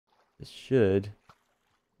This should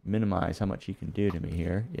minimize how much he can do to me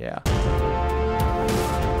here. Yeah.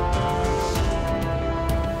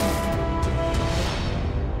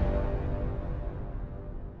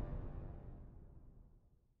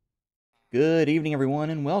 Good evening, everyone,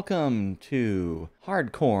 and welcome to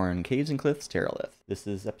HardCorn, Caves and Cliffs, Terralith. This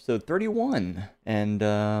is episode 31, and,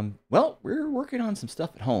 well, we're working on some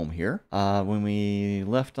stuff at home here. When we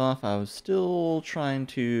left off, I was still trying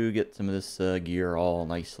to get some of this gear all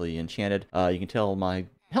nicely enchanted. You can tell my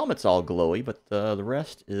helmet's all glowy, but the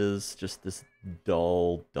rest is just this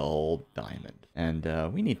dull diamond.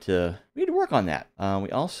 And we need to work on that. We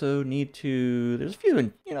also need to, there's a few,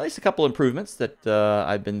 at least a couple improvements that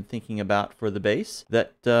I've been thinking about for the base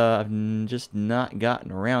that I've just not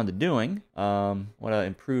gotten around to doing. Want to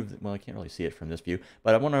improve, well, I can't really see it from this view,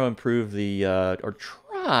 but I want to improve the, or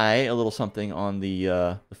try a little something on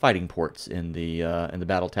the fighting ports in the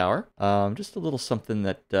battle tower. Just a little something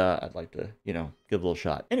that I'd like to, give a little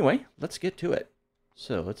shot. Anyway, let's get to it.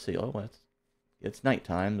 So let's see. Oh, it's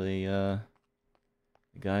nighttime. The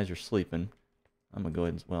guys are sleeping. I'm gonna go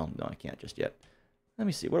ahead and, well, no, I can't just yet. Let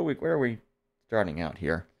me see. Where are we starting out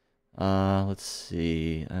here? Let's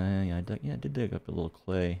see. Yeah, I did dig up a little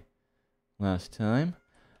clay last time.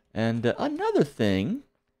 And another thing,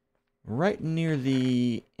 right near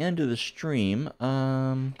the end of the stream,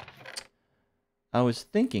 I was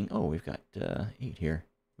thinking, oh, we've got 8 here.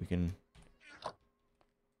 We can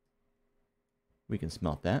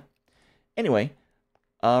smelt that. Anyway,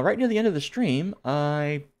 right near the end of the stream,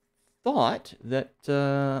 I thought that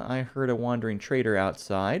I heard a wandering trader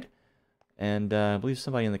outside, and I believe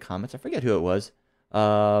somebody in the comments, I forget who it was,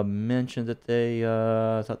 mentioned that they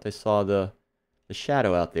thought they saw the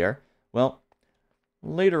shadow out there. Well,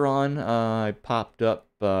 later on, I popped up,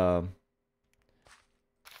 replay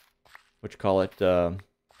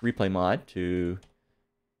mod to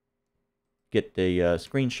get a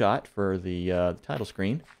screenshot for the title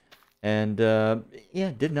screen, and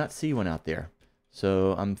yeah, did not see one out there.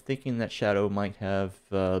 So I'm thinking that shadow might have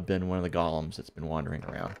been one of the golems that's been wandering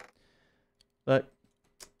around. But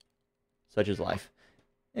such is life.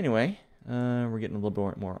 Anyway, we're getting a little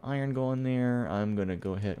bit more iron going there. I'm going to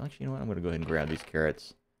go ahead, actually, you know what? I'm going to go ahead and grab these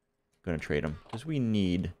carrots. I'm going to trade them, because we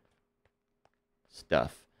need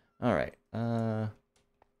stuff. Alright,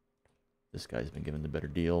 this guy's been given the better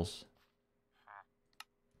deals.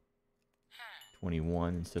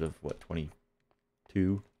 21 instead of, what,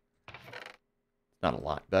 22? It's not a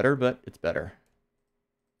lot better, but it's better.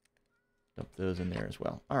 Dump those in there as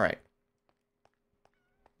well. Alright.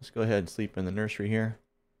 Let's go ahead and sleep in the nursery here.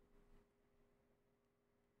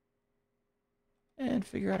 And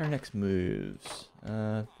figure out our next moves.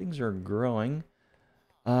 Things are growing.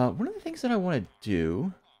 One of the things that I want to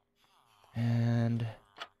do, and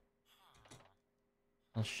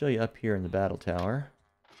I'll show you up here in the battle tower.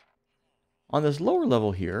 On this lower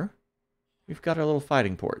level here, we've got our little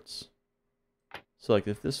fighting ports. So like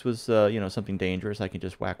if this was, something dangerous, I can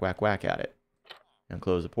just whack at it and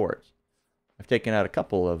close the ports. I've taken out a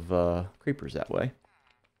couple of creepers that way.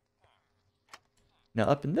 Now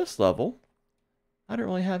up in this level, I don't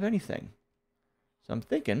really have anything. So I'm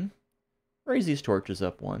thinking, raise these torches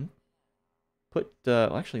up one. Put,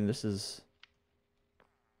 actually this is,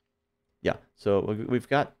 yeah, so we've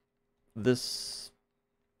got this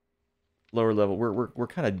lower level. We're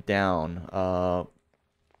kind of down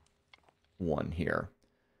one here.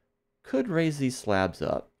 Could raise these slabs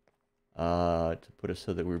up to put us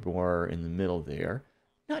so that we're more in the middle there.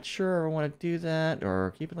 Not sure I want to do that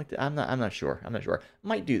or keep it like that. I'm not sure.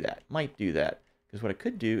 Might do that. Because what I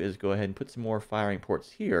could do is go ahead and put some more firing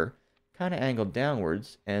ports here, kind of angled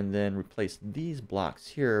downwards, and then replace these blocks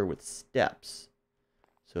here with steps.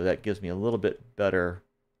 So that gives me a little bit better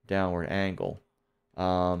downward angle.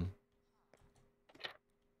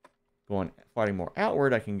 Fighting more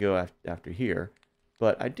outward, I can go after here.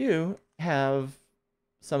 But I do have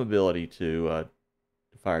some ability to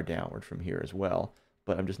fire downward from here as well.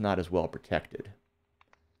 But I'm just not as well protected.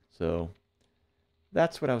 So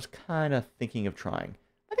that's what I was kind of thinking of trying.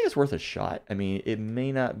 I think it's worth a shot. I mean, it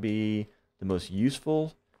may not be the most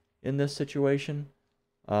useful in this situation,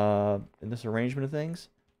 in this arrangement of things.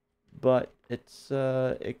 But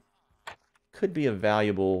it could be a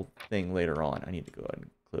valuable thing later on. I need to go ahead and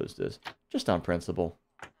close this, just on principle.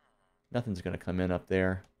 Nothing's going to come in up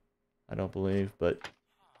there, I don't believe, but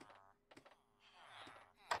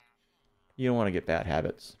you don't want to get bad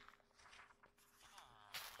habits.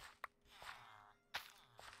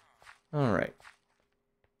 Alright.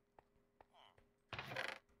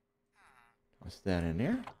 Toss that in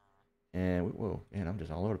there. And, whoa, man, I'm just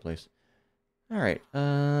all over the place. Alright,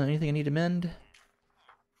 anything I need to mend?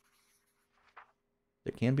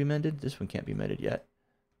 that can be mended. This one can't be mended yet.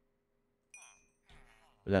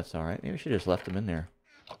 But that's alright. Maybe I should have just left them in there,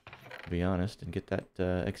 to be honest, and get that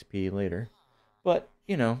XP later. But,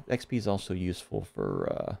 you know, XP is also useful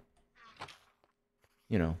for,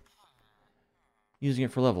 you know, using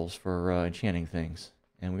it for levels, for enchanting things.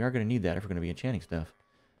 And we are going to need that if we're going to be enchanting stuff.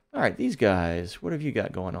 Alright, these guys, what have you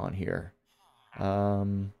got going on here?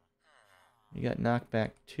 You got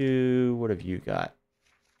knockback 2. What have you got?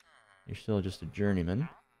 You're still just a journeyman.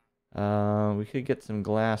 We could get some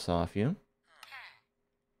glass off you.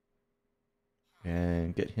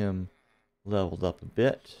 And get him leveled up a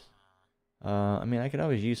bit. I mean, I could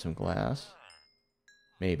always use some glass.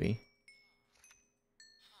 Maybe.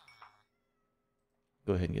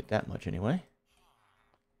 Go ahead and get that much anyway.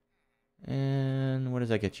 And what does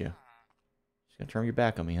that get you? Just gonna turn your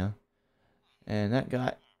back on me, huh? And that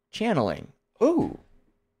got channeling. Ooh,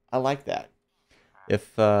 I like that.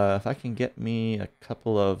 If I can get me a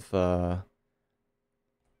couple of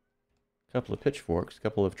pitchforks, a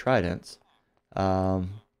couple of tridents. If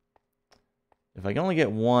I can only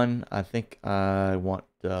get one, I think I want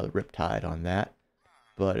the Riptide on that.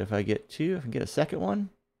 But if I get two, if I can get a second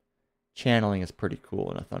one, channeling is pretty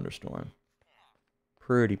cool in a thunderstorm.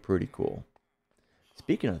 Pretty cool.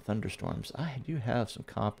 Speaking of thunderstorms, I do have some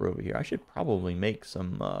copper over here. I should probably make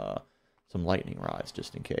some lightning rods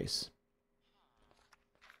just in case.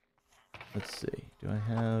 Let's see. Do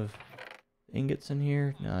I have ingots in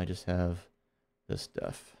here? No, I just have this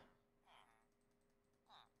stuff.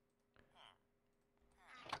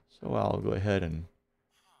 So I'll go ahead and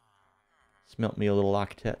smelt me a little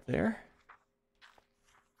octet there.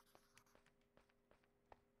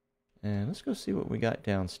 And let's go see what we got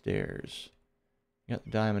downstairs. We got the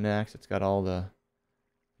diamond axe. It's got all the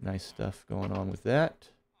nice stuff going on with that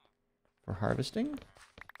for harvesting.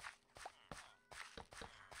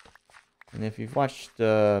 And if you've watched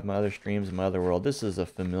my other streams in my other world, this is a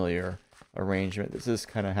familiar arrangement. This is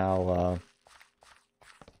kind of how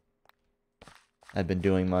I've been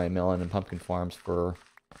doing my melon and pumpkin farms for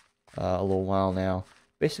a little while now.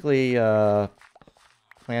 Basically,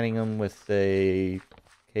 planting them with a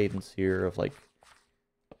cadence here of like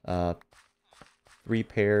 3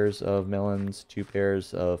 pairs of melons, 2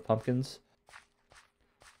 pairs of pumpkins,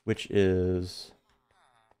 which is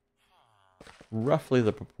roughly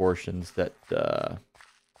the proportions that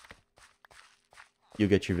you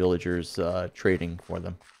get your villagers trading for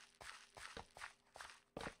them.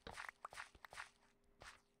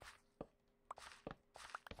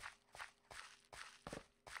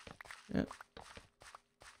 Yep.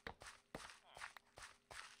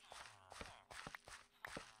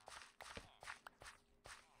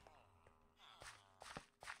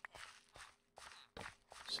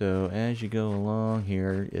 So as you go along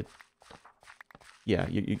here,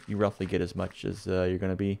 you roughly get as much as you're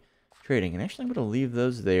going to be trading. And actually I'm going to leave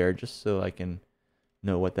those there just so I can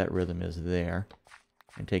know what that rhythm is there.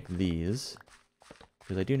 And take these,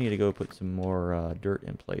 because I do need to go put some more dirt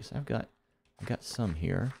in place. I've got some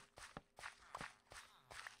here.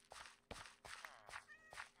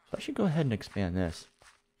 So I should go ahead and expand this,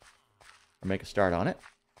 or make a start on it.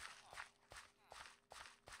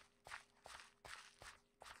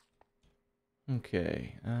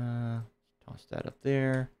 Okay, toss that up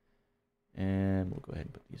there, and we'll go ahead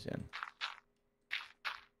and put these in.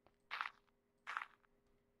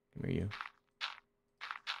 Come here, you.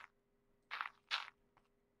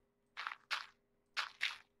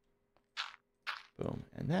 Boom,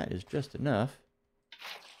 and that is just enough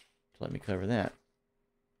to let me cover that.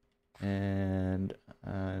 And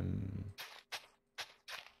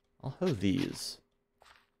I'll hoe these,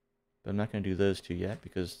 but I'm not going to do those two yet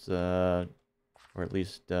because, or at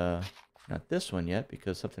least not this one yet,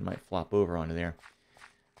 because something might flop over onto there.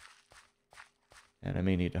 And I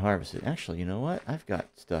may need to harvest it. Actually, you know what? I've got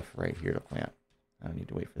stuff right here to plant. I don't need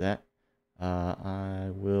to wait for that. I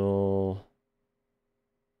will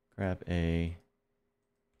grab a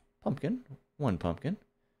pumpkin, 1 pumpkin.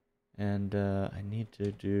 And I need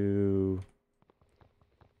to do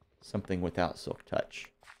something without silk touch.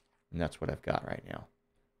 And that's what I've got right now.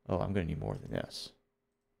 Oh, I'm going to need more than this.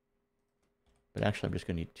 But actually, I'm just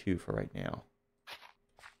going to need 2 for right now.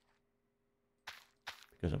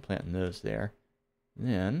 Because I'm planting those there.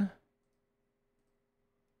 Then,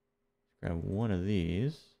 grab 1 of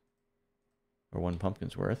these. Or 1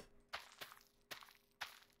 pumpkin's worth.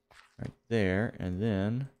 Right there. And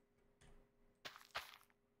then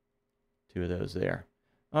 2 of those there.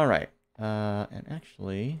 All right. And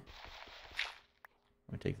actually,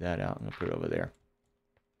 I'm going to take that out. I'm going to put it over there.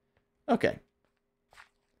 Okay.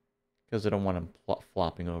 Because I don't want them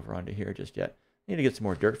flopping over onto here just yet. Need to get some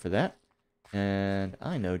more dirt for that. And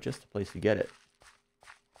I know just the place to get it.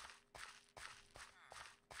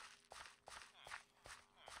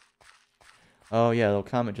 Oh yeah, they'll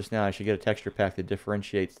comment just now. I should get a texture pack that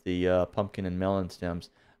differentiates the pumpkin and melon stems.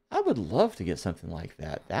 I would love to get something like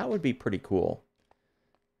that. That would be pretty cool.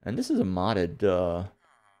 And this is a modded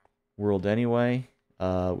world anyway,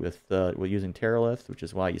 with using Terralith, which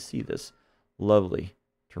is why you see this lovely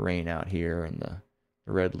terrain out here and the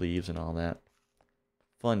red leaves and all that.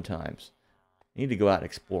 Fun times. You need to go out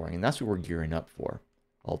exploring, and that's what we're gearing up for,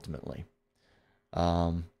 ultimately.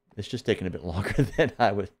 It's just taking a bit longer than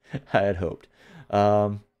I had hoped.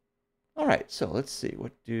 All right, so let's see.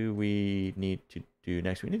 What do we need to do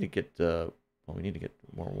next? We need to get well, we need to get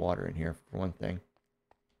more water in here for one thing.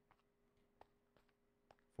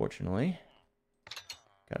 Fortunately,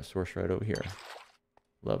 got a source right over here.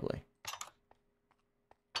 Lovely.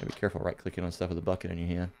 Gotta be careful right-clicking on stuff with a bucket in your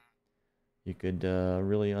hand. You could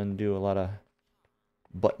really undo a lot of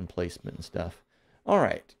button placement and stuff. All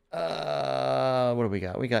right. What do we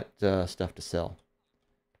got? We got stuff to sell.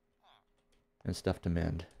 And stuff to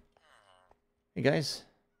mend. Hey, guys.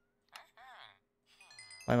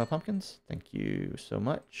 Buy my pumpkins? Thank you so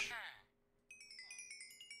much.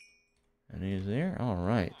 And he's there? All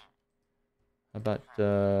right. How about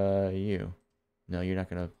you? No, you're not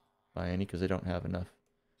going to buy any because they don't have enough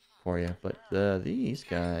for you. But these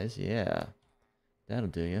guys, yeah. That'll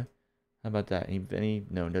do you. How about that? Any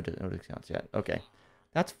no discounts yet. Okay.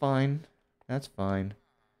 That's fine. That's fine.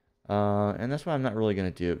 And that's what I'm not really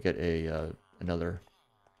going to do. Get another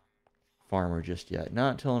farmer just yet.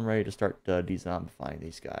 Not until I'm ready to start de-zombifying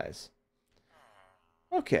these guys.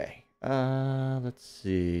 Okay. Let's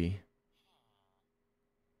see.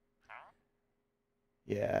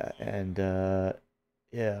 Yeah, and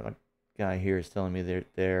yeah, my guy here is telling me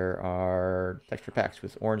there are texture packs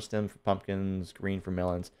with orange stem for pumpkins, green for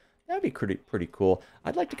melons. That'd be pretty cool.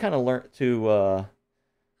 I'd like to kind of learn to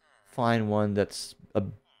find one that's a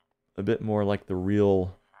bit more like the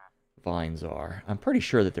real vines are. I'm pretty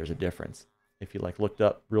sure that there's a difference. If you like looked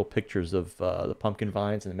up real pictures of the pumpkin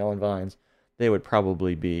vines and the melon vines, they would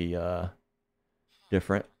probably be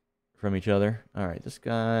different from each other. All right, this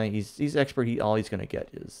guy, he's expert. All he's gonna get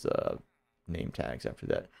is name tags after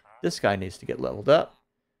that. This guy needs to get leveled up,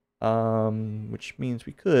 which means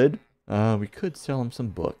we could sell him some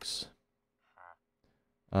books.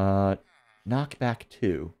 Knockback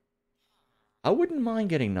 2. I wouldn't mind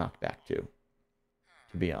getting Knockback 2,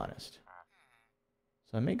 to be honest.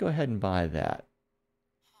 So I may go ahead and buy that.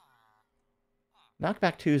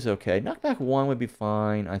 Knockback 2 is okay. Knockback 1 would be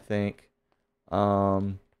fine, I think.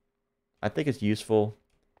 I think it's useful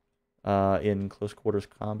in close quarters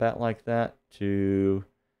combat like that to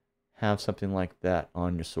have something like that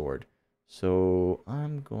on your sword. So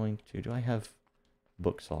I'm going to... Do I have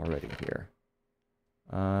books already here?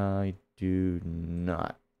 I do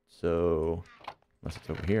not. So unless it's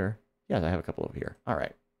over here. Yeah, I have a couple over here. All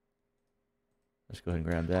right. Let's go ahead and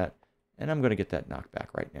grab that. And I'm going to get that knockback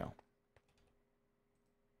right now.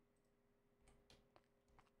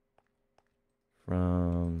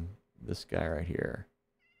 From this guy right here.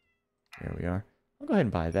 There we are. I'll go ahead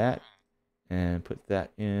and buy that and put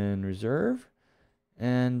that in reserve.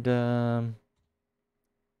 And yeah,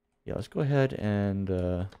 let's go ahead and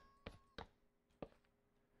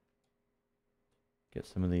get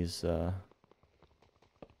some of these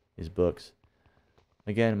books.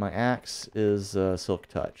 Again, my axe is Silk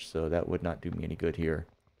Touch, so that would not do me any good here.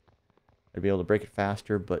 I'd be able to break it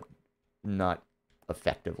faster, but not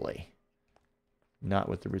effectively. Not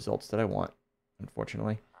with the results that I want,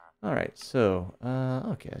 unfortunately. All right, so,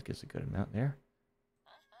 okay, that gives a good amount there.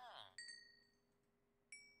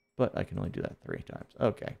 But I can only do that 3 times.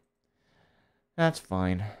 Okay. That's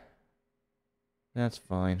fine. That's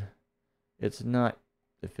fine. It's not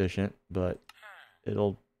efficient, but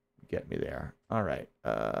it'll get me there. All right.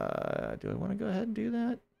 Do I want to go ahead and do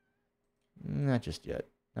that? Not just yet.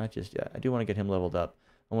 Not just yet. I do want to get him leveled up.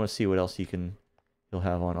 I want to see what else he'll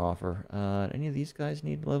have on offer. Any of these guys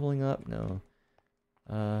need leveling up? No.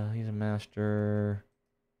 He's a master.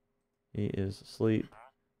 He is asleep.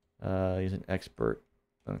 He's an expert.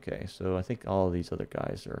 Okay, so I think all of these other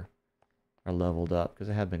guys are leveled up because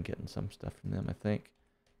I have been getting some stuff from them, I think.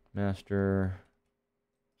 Master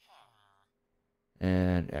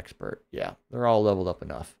and expert. Yeah, they're all leveled up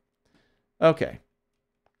enough. Okay.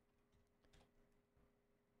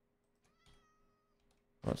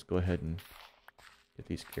 Let's go ahead and get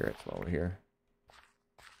these carrots while we're here.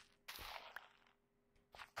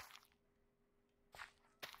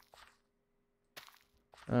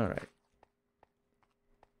 All right.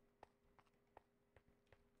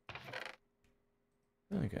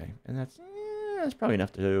 Okay, and that's That's probably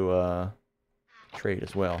enough to trade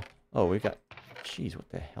as well. Oh, we got... Jeez, what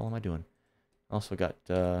the hell am I doing? Also got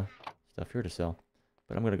stuff here to sell.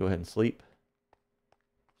 But I'm going to go ahead and sleep,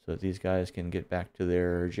 so that these guys can get back to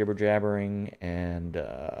their jibber-jabbering. And,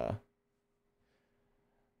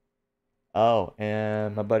 oh,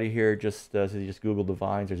 and my buddy here just says he just Googled the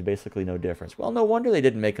vines. There's basically no difference. Well, no wonder they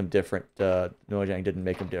didn't make them different. Mojang didn't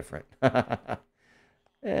make them different.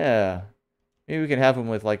 Yeah. Maybe we can have them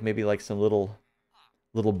with, like, maybe, like, some little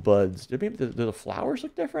buds. Do the flowers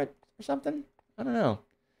look different or something? I don't know.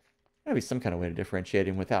 Gotta be some kind of way to differentiate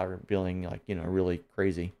him without being, like, you know, really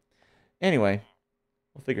crazy. Anyway,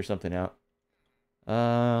 we'll figure something out.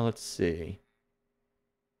 Let's see.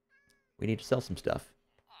 We need to sell some stuff.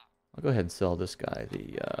 I'll go ahead and sell this guy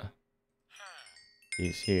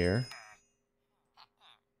these here.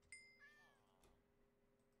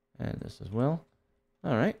 And this as well.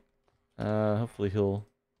 Alright. Hopefully he'll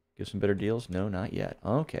give some better deals. No, not yet.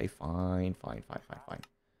 Okay, fine.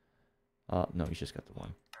 No, he's just got the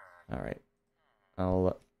one. Alright.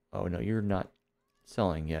 Oh no, you're not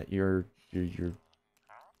selling yet. You're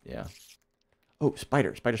yeah. Oh,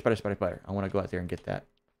 spider. I want to go out there and get that.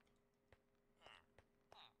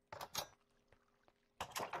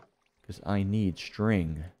 Because I need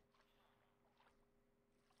string.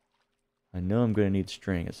 I know I'm going to need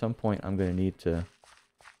string. At some point, I'm going to need to...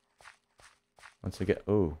 Once I get...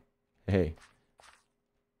 Oh. Hey.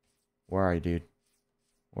 Where are you, dude?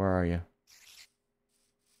 Where are you?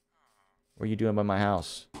 What are you doing by my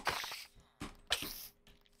house?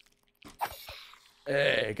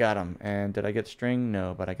 Hey, got him. And did I get string?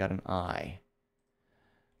 No, but I got an eye.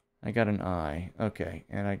 Okay,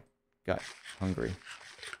 and I got hungry.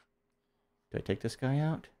 Did I take this guy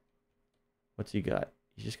out? What's he got?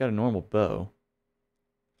 He's just got a normal bow.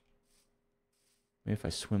 Maybe if I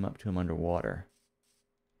swim up to him underwater.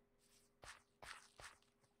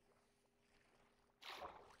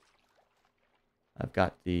 I've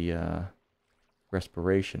got the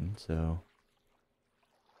respiration, so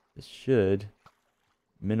this should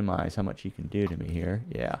minimize how much he can do to me here.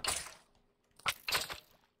 Yeah.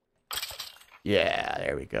 Yeah,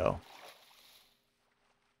 there we go.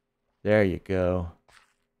 There you go.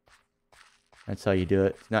 That's how you do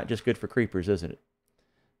it. It's not just good for creepers, isn't it?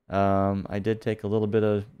 I did take a little bit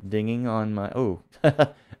of dinging on my... Oh,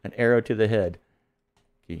 an arrow to the head.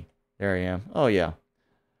 Okay, there I am. Oh, yeah.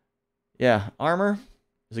 Yeah, armor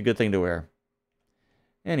is a good thing to wear.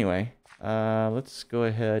 Anyway, let's go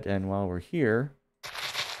ahead and while we're here,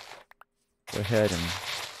 go ahead and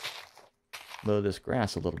mow this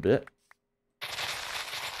grass a little bit.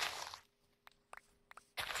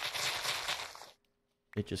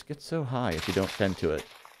 It just gets so high if you don't tend to it.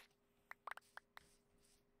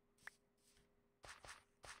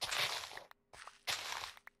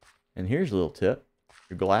 And here's a little tip.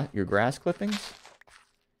 Your grass clippings,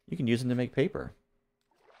 you can use them to make paper.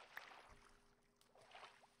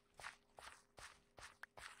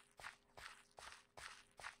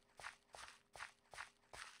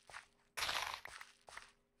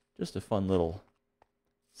 Just a fun little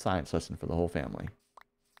science lesson for the whole family.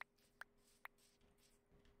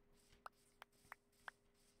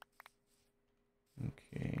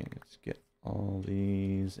 Okay, let's get all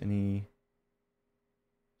these. Any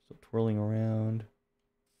still twirling around?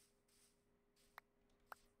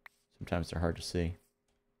 Sometimes they're hard to see.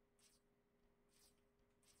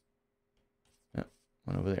 Yep,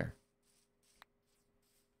 one over there.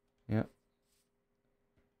 Yep.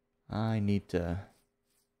 I need to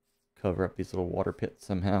cover up these little water pits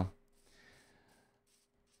somehow.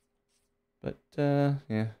 But,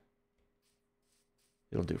 yeah.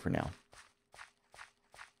 It'll do for now.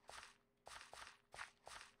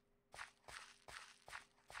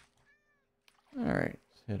 Alright,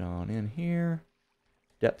 let's head on in here.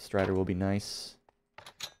 Depth strider will be nice.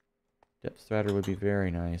 Depth strider would be very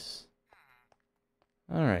nice.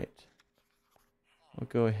 Alright. We'll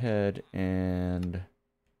go ahead and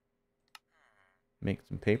make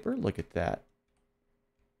some paper. Look at that.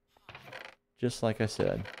 Just like I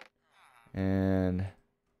said. And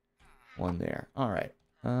one there. Alright.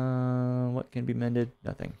 What can be mended?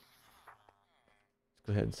 Nothing. Let's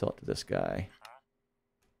go ahead and sell it to this guy.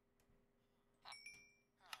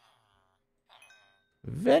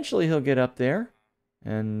 Eventually he'll get up there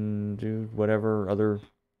and do whatever other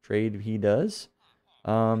trade he does.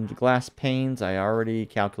 The glass panes, I already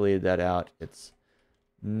calculated that out. It's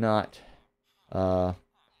not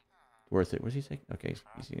worth it. What does he say? Okay, he's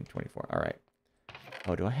using 24. All right.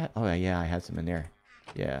 Oh, do I have... Oh, yeah, I had some in there.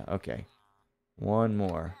 Yeah, okay. One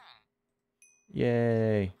more.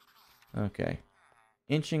 Yay. Okay.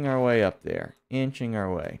 Inching our way up there. Inching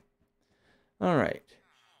our way. All right.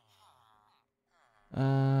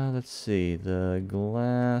 Let's see. The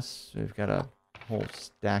glass, we've got a whole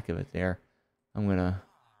stack of it there. I'm gonna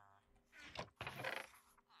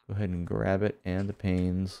go ahead and grab it and the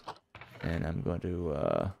panes, and I'm going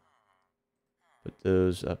to put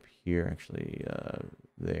those up here, actually,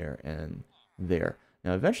 there and there.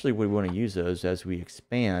 Now, eventually we want to use those as we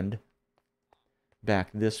expand back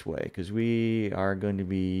this way, because we are going to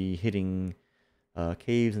be hitting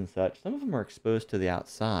caves and such. Some of them are exposed to the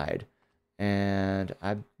outside, and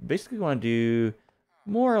I basically want to do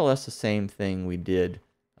more or less the same thing we did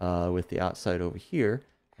with the outside over here,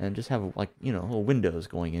 and just have, like, you know, little windows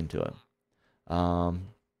going into it.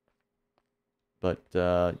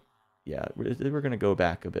 Yeah, we're going to go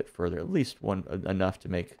back a bit further, at least enough to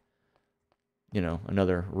make, you know,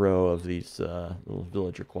 another row of these little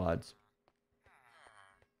villager quads.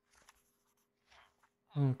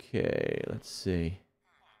 Okay, let's see.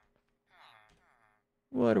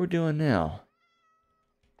 What are we doing now?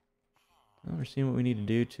 Well, we're seeing what we need to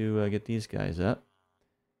do to get these guys up.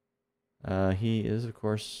 He is, of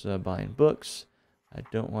course, buying books. I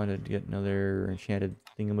don't want to get another enchanted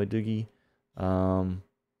thingamadoogie.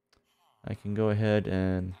 I can go ahead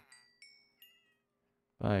and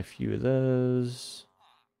buy a few of those.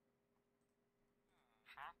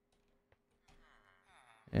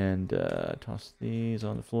 And toss these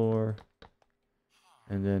on the floor.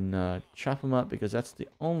 And then chop them up, because that's the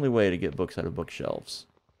only way to get books out of bookshelves.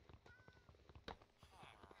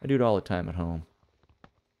 I do it all the time at home.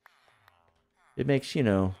 It makes, you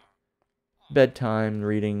know, bedtime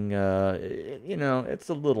reading, you know, it's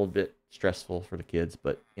a little bit stressful for the kids,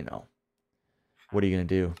 but, you know, what are you going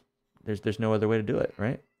to do? There's no other way to do it,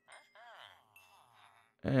 right?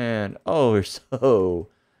 And, oh, we're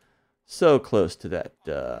so close to that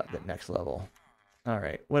next level. All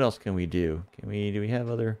right, what else can we do? Do we have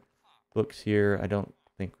other books here? I don't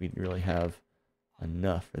think we really have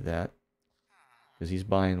enough for that, because he's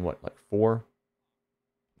buying, what, like 4?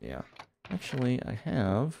 Yeah. Actually, I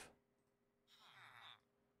have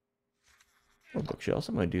 4 bookshelves.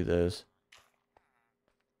 I'm going to do those.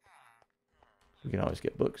 We can always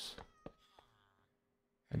get books.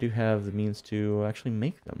 I do have the means to actually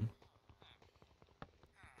make them.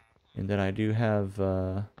 And then I do have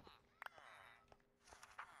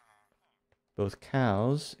both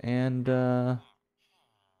cows and the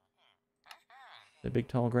big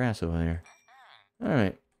tall grass over there. All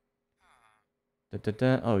right.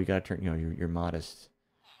 Oh, you gotta turn. You know, you're modest.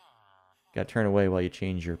 Gotta turn away while you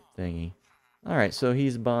change your thingy. All right. So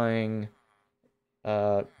he's buying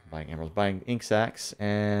emeralds, buying ink sacks,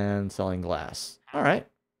 and selling glass. All right.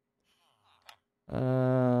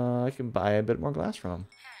 I can buy a bit more glass from him.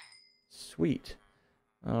 Sweet.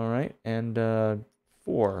 All right, and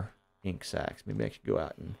 4 ink sacks. Maybe I should go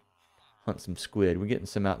out and hunt some squid. We're getting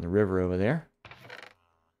some out in the river over there.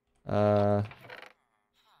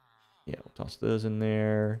 Yeah, we'll toss those in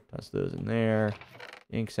there. Toss those in there.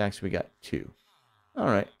 Ink sacks, we got 2. All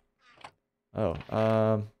right. Oh,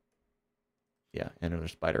 yeah, and another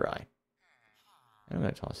spider eye. And I'm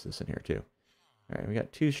gonna toss this in here too. All right, we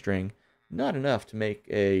got 2 string. Not enough to make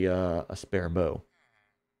a spare bow,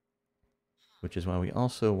 which is why we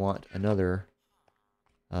also want another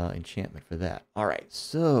enchantment for that. All right,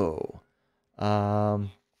 so I'm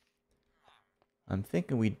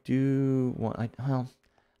thinking we do want.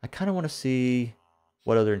 I kind of want to see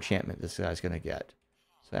what other enchantment this guy's gonna get.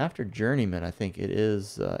 So after journeyman, I think it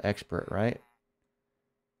is expert, right?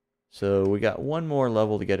 So we got 1 more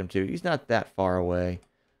level to get him to. He's not that far away.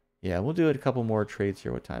 Yeah, we'll do it a couple more trades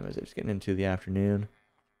here. What time is it? It's getting into the afternoon.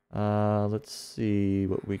 Let's see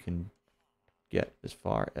what we can get as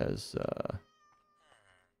far as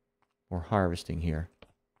more harvesting here.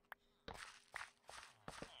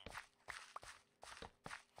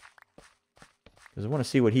 Because I want to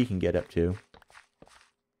see what he can get up to.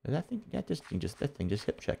 That thing, that thing just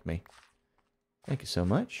hip checked me. Thank you so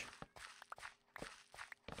much.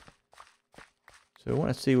 So I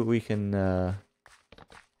want to see what we can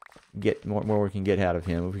get more we can get out of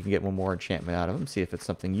him. If we can get 1 more enchantment out of him, see if it's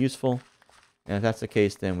something useful. And if that's the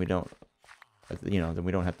case, then we don't, you know, then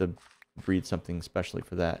we don't have to breed something specially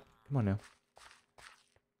for that. Come on now.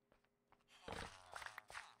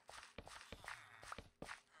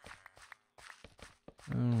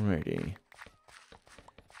 Alrighty.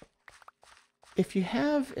 If you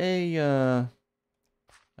have a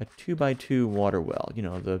 2x2 water well, you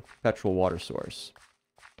know, the perpetual water source,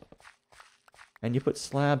 and you put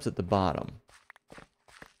slabs at the bottom,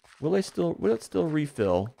 will it still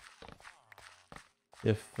refill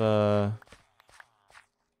if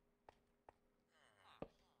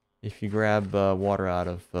you grab water out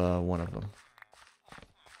of one of them?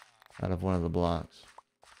 out of one of the blocks.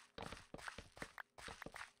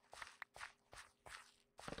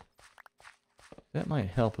 That might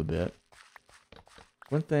help a bit.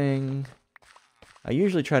 One thing, I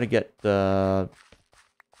usually try to get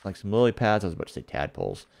like some lily pads. I was about to say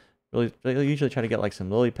tadpoles. I usually try to get like some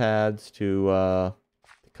lily pads to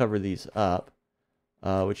cover these up,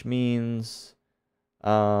 which means,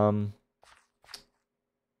 yeah,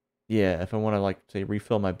 if I want to like say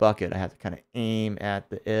refill my bucket, I have to kind of aim at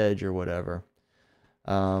the edge or whatever,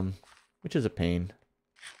 which is a pain.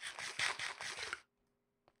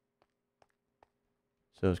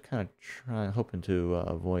 So I was kind of hoping to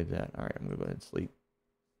avoid that. All right, I'm gonna go ahead and sleep.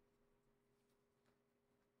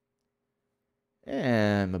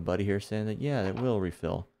 And my buddy here saying that, yeah, it will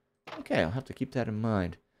refill. Okay, I'll have to keep that in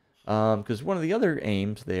mind. Because one of the other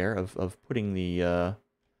aims there of putting the,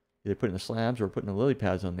 either putting the slabs or putting the lily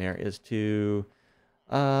pads on there is to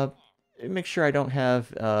make sure I don't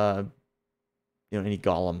have, any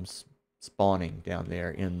golems spawning down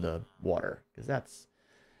there in the water. Because that's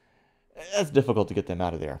difficult to get them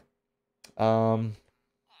out of there. All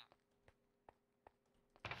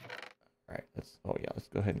right, let's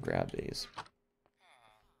go ahead and grab these.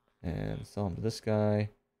 And sell them to this guy.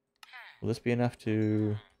 Will this be enough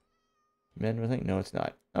to mend everything? No, it's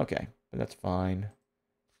not. Okay, but that's fine.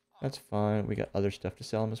 That's fine. We got other stuff to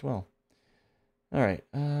sell them as well. All right.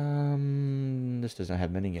 This does not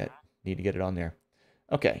have mending yet. Need to get it on there.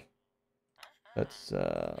 Okay. Let's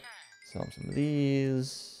sell them some of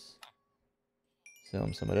these. Sell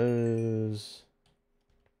them some of those.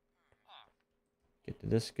 Get to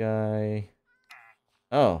this guy.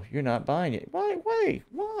 Oh, you're not buying it. Why?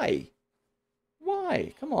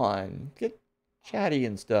 Why? Come on. Get chatty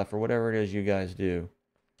and stuff or whatever it is you guys do.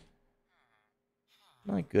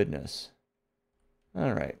 My goodness.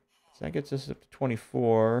 All right. So that gets us up to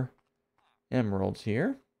 24 emeralds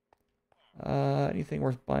here. Anything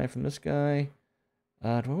worth buying from this guy? Do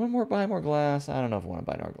I want to buy more glass? I don't know if I want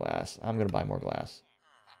to buy more glass. I'm going to buy more glass.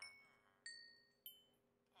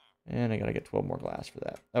 And I got to get 12 more glass for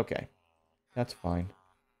that. Okay. That's fine.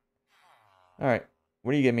 All right.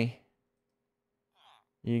 What do you give me?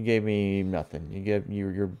 You gave me nothing.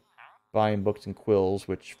 You're buying books and quills,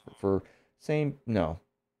 which for same, no.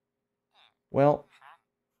 Well,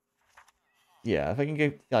 yeah, if I can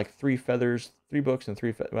get like 3 feathers, 3 books and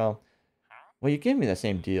 3 well, you gave me that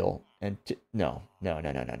same deal, and no.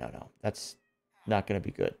 That's not gonna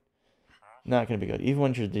be good. Not gonna be good. Even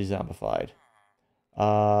when you're de-zombified.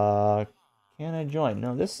 Can I join?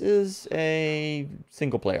 No, this is a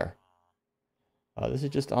single player. This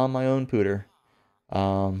is just on my own pooter.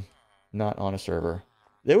 Not on a server.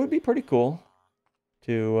 It would be pretty cool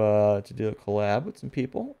to do a collab with some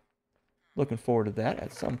people. Looking forward to that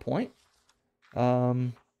at some point.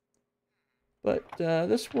 But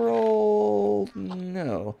this world,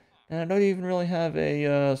 no. And I don't even really have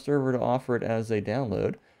a server to offer it as a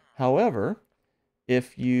download. However,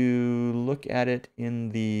 if you look at it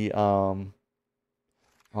in the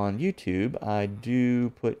on YouTube, I do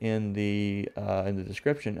put in the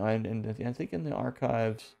description and I think in the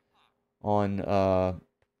archives on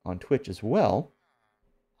Twitch as well.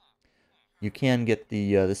 You can get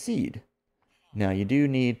the seed. Now you do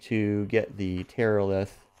need to get the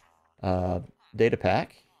Terralith data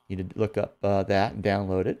pack. You need to look up that and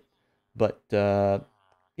download it. But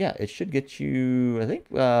yeah, it should get you. I think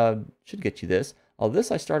should get you this.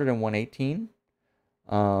 This I started in 118,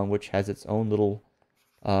 which has its own little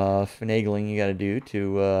finagling you got to do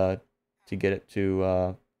to get it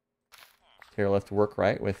to Terralith to work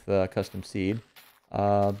right with custom seed.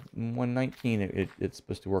 119 it's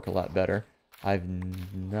supposed to work a lot better. I've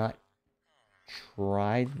not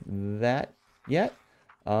tried that yet,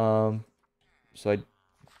 so I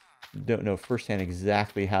don't know firsthand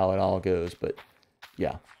exactly how it all goes, but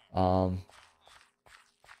yeah,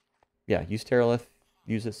 yeah, use Terralith,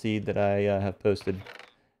 use the seed that I have posted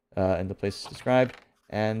in the places described,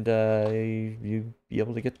 and you be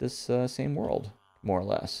able to get this same world, more or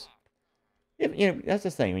less. That's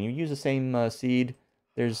the thing, when you use the same seed,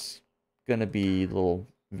 there's gonna be little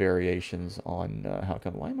variations on how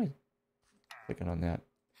come. Why am I clicking on that?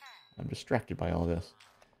 I'm distracted by all this.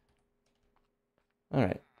 All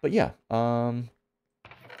right, but yeah,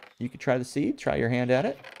 you could try the seed, try your hand at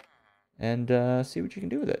it, and see what you can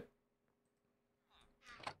do with it.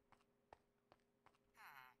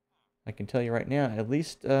 I can tell you right now, at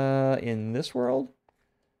least in this world,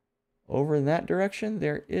 over in that direction,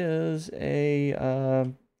 there is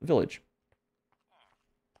a village,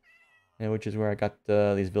 and which is where I got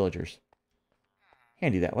these villagers.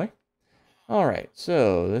 Handy that way. All right,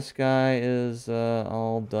 so this guy is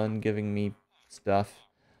all done giving me stuff.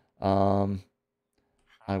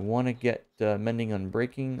 I want to get mending,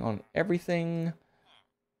 unbreaking on everything.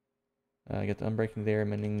 I get the unbreaking there,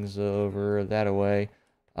 mending's over that away.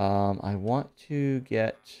 I want to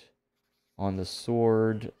get on the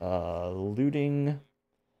sword looting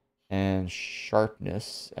and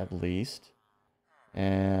sharpness at least.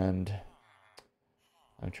 And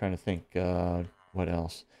I'm trying to think what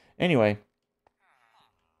else. Anyway,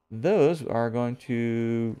 those are going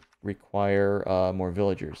to require more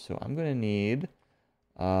villagers. So I'm going to need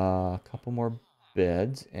a couple more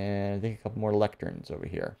beds and I think a couple more lecterns over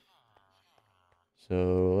here.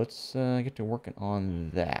 So let's get to working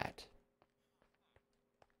on that.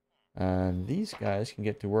 And these guys can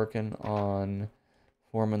get to working on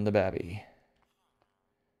forming the babby.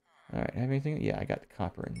 Alright, have anything? Yeah, I got the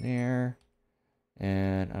copper in there.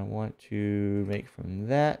 And I want to make from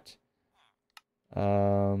that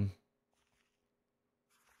I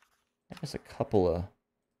guess a couple of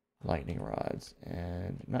lightning rods.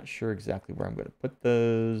 And I'm not sure exactly where I'm going to put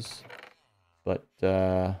those, but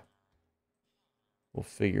we'll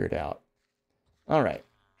figure it out. Alright.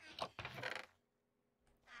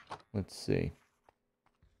 Let's see.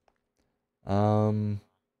 Yeah,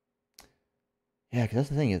 because that's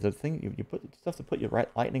the thing, is the thing you put stuff to put your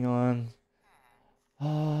lightning on.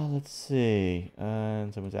 Let's see.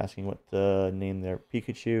 And someone's asking what to name their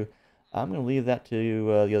Pikachu. I'm going to leave that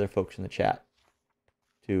to the other folks in the chat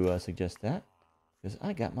to suggest that, because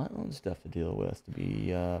I got my own stuff to deal with, to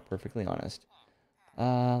be perfectly honest.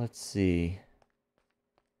 Let's see.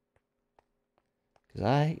 Because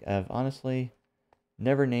I have honestly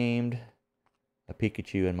never named a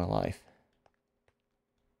Pikachu in my life.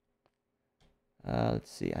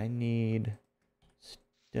 Let's see. I need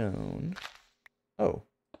stone. Oh.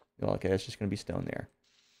 Well, okay, that's just going to be stone there.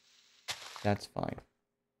 That's fine.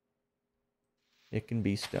 It can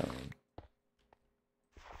be stone.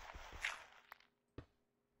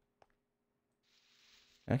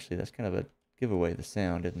 Actually, that's kind of a giveaway, the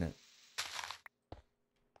sound, isn't it?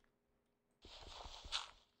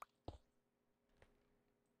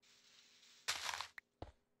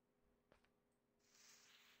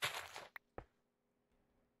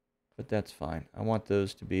 But that's fine. I want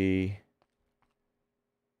those to be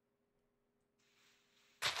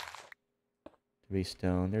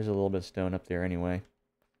stone. There's a little bit of stone up there anyway.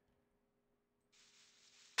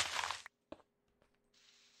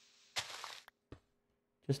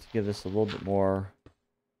 Just to give this a little bit more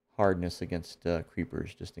hardness against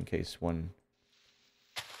creepers, just in case one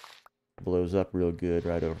blows up real good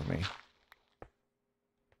right over me.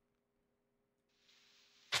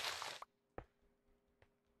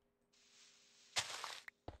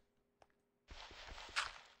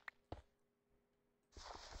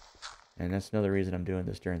 And that's another reason I'm doing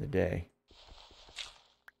this during the day.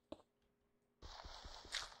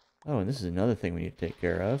 Oh, and this is another thing we need to take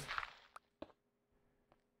care of.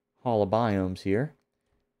 Hall of Biomes here.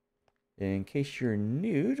 In case you're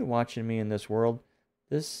new to watching me in this world,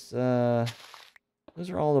 those are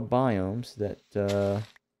all the biomes that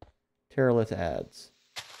Terralith adds.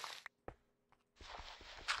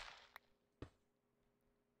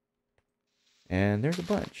 And there's a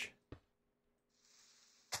bunch.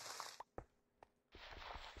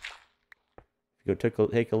 If you go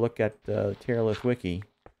take a look at the Terralith wiki,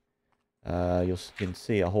 you can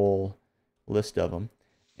see a whole list of them.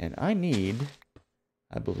 And I need,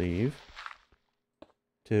 I believe,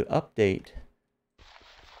 to update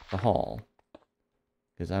the hall,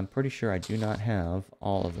 because I'm pretty sure I do not have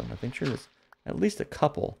all of them. I think sure there's at least a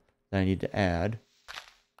couple that I need to add.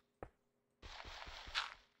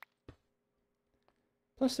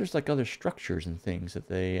 Plus there's like other structures and things that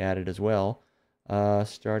they added as well,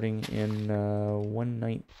 starting in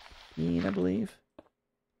 119, I believe.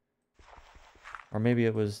 Or maybe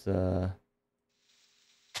it was like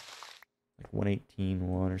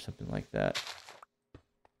 118.1 or something like that.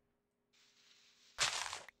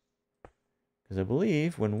 Because I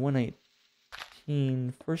believe when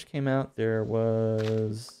 118 first came out, there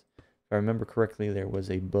was, if I remember correctly, there was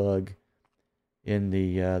a bug in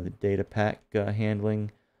the data pack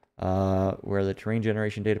handling where the terrain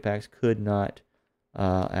generation data packs could not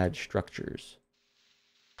add structures.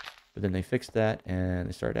 But then they fixed that and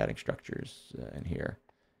they started adding structures in here.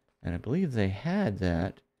 And I believe they had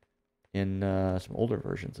that in some older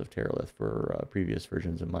versions of Terralith for previous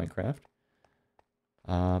versions of Minecraft.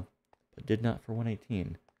 But did not for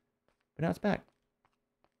 118. But now it's back.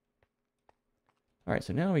 Alright,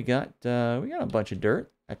 so now we got a bunch of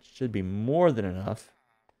dirt. That should be more than enough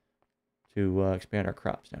to expand our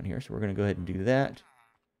crops down here. So we're going to go ahead and do that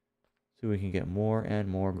so we can get more and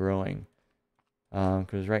more growing.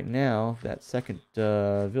 Because right now, that second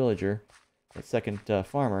villager, that second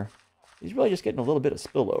farmer, he's really just getting a little bit of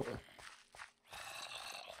spillover.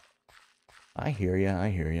 I hear ya, I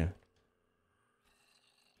hear ya.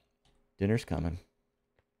 Dinner's coming.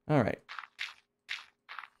 Alright.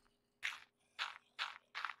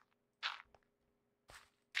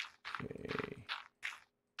 Okay.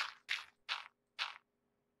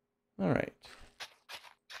 Alright.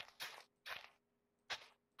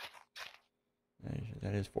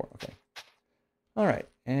 That is 4, okay. Alright,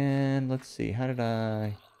 and let's see, how did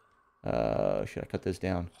I... should I cut this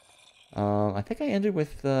down? I think I ended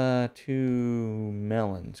with 2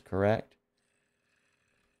 melons, correct?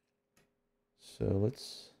 So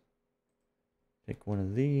let's take one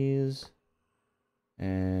of these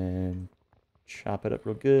and chop it up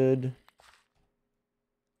real good.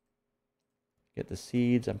 Get the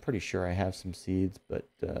seeds. I'm pretty sure I have some seeds, but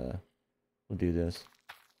we'll do this.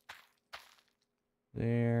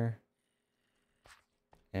 There.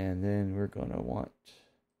 And then we're going to want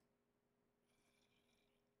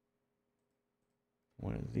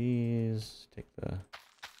one of these. Take the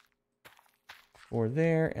 4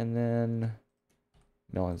 there, and then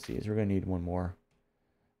melon seeds. We're going to need one more.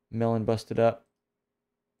 Melon busted up.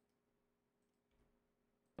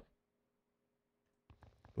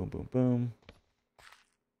 Boom, boom, boom.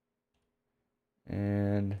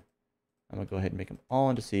 And I'm going to go ahead and make them all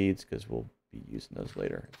into seeds because we'll be using those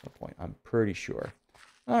later at some point. I'm pretty sure.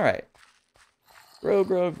 All right. Grow,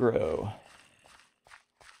 grow, grow.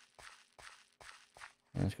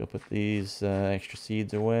 Let's go put these extra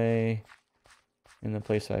seeds away in the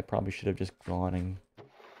place I probably should have just gone and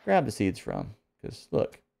grabbed the seeds from. Because,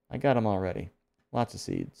 look, I got them already. Lots of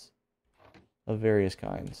seeds of various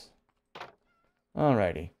kinds.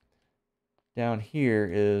 Alrighty. Down here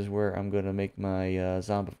is where I'm going to make my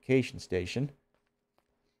zombification station.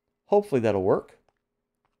 Hopefully that'll work.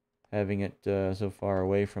 Having it so far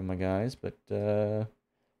away from my guys, but,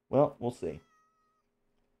 well, we'll see.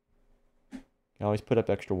 Can always put up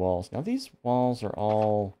extra walls. Now these walls are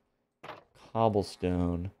all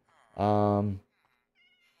cobblestone. Because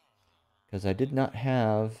I did not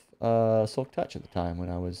have Silk Touch at the time when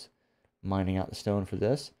I was mining out the stone for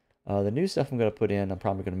this. The new stuff I'm going to put in, I'm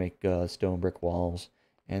probably going to make stone brick walls,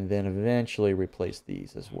 and then eventually replace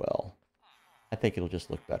these as well. I think it'll just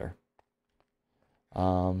look better.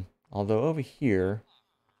 Although over here,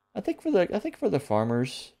 I think for the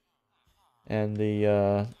farmers and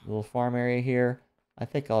the little farm area here, I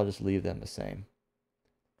think I'll just leave them the same.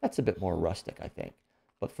 That's a bit more rustic, I think.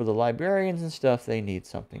 But for the librarians and stuff, they need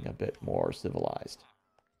something a bit more civilized.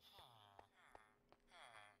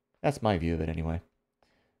 That's my view of it anyway.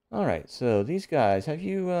 Alright, so these guys, have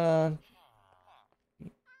you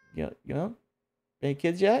know, any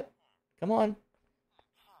kids yet? Come on.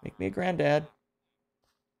 Make me a granddad.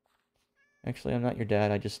 Actually, I'm not your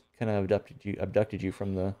dad. I just kind of abducted you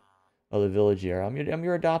from the other village here. I'm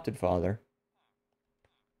your adopted father.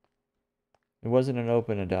 It wasn't an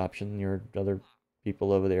open adoption. Your other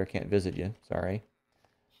people over there can't visit you. Sorry.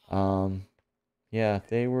 Yeah,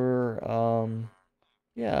 they were,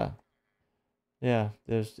 yeah. Yeah,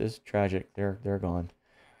 it's tragic. They're gone.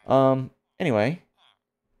 Anyway,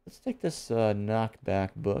 let's take this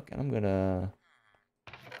knockback book, and I'm gonna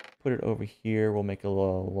put it over here. We'll make a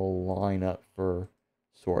little line up for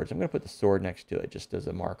swords. I'm gonna put the sword next to it just as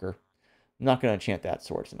a marker. I'm not gonna enchant that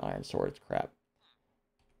sword. It's an iron sword. It's crap.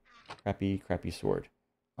 Crappy sword.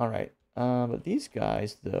 All right. But these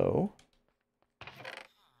guys, though,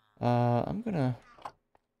 I'm gonna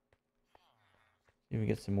even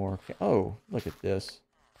get some more. Oh, look at this.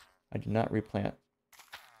 I did not replant.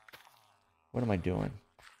 What am I doing?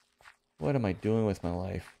 What am I doing with my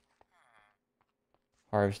life?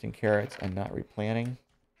 Harvesting carrots and not replanting?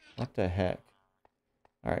 What the heck?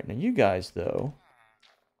 Alright, now you guys, though,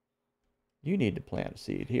 you need to plant a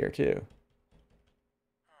seed here, too.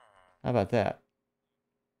 How about that?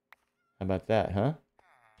 How about that, huh?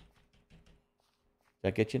 Does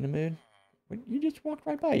that get you in the mood? You just walked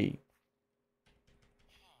right by you.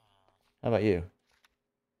 How about you?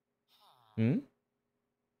 Hmm?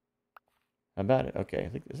 How about it? Okay, I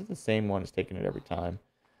think this is the same one. It's taking it every time.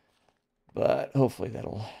 But hopefully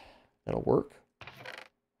that'll work.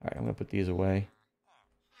 Alright, I'm going to put these away.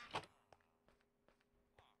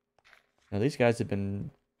 Now these guys have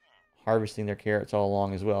been harvesting their carrots all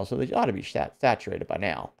along as well, so they ought to be saturated by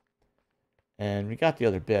now. And we got the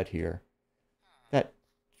other bed here.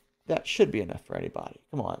 That should be enough for anybody.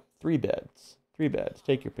 Come on, 3 beds. 3 beds.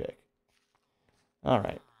 Take your pick.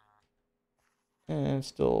 Alright. And it's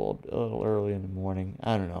still a little early in the morning.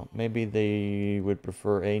 I don't know. Maybe they would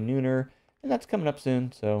prefer a nooner. And that's coming up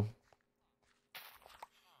soon, so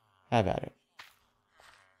Have at it.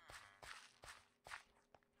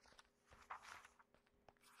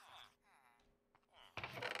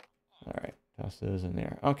 All right, toss those in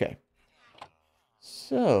there. Okay.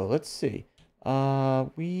 So let's see.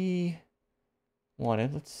 We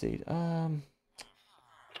wanted. Let's see. I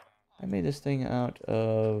made this thing out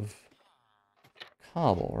of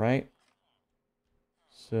cobble, right?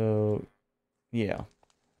 So yeah,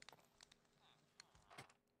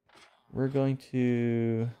 we're going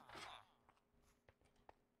to.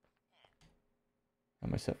 How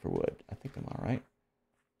am I set for wood? I think I'm all right.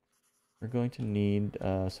 We're going to need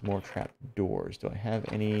some more trap doors. Do I have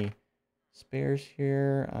any spares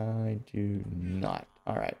here? I do not.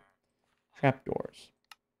 All right. Trap doors.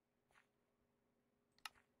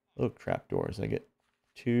 Oak trap doors. I get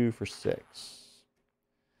 2 for 6,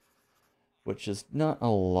 which is not a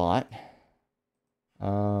lot.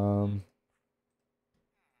 Go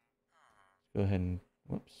ahead and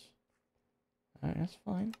whoops. All right, that's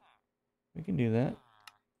fine. We can do that.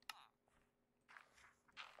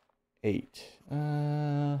 8.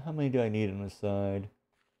 How many do I need on the side?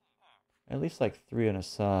 At least like 3 on a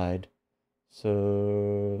side.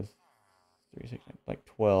 So 3, 6, 9, like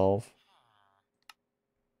 12.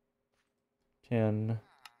 10,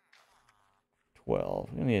 12.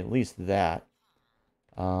 I mean, at least that.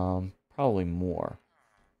 Probably more.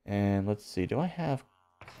 And let's see, do I have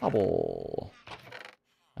cobble?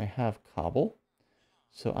 I have cobble.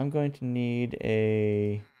 So I'm going to need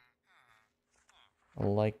a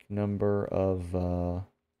like number of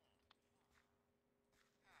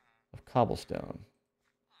cobblestone.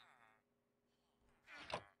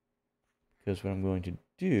 Because what I'm going to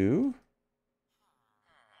do,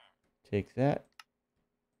 take that,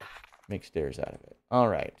 make stairs out of it. All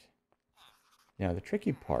right. Now the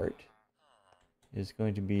tricky part is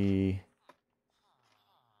going to be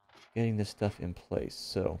getting this stuff in place.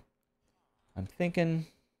 So I'm thinking,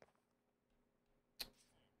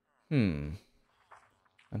 I'm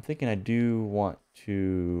thinking I do want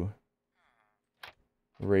to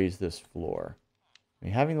raise this floor. I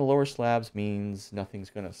mean, having the lower slabs means nothing's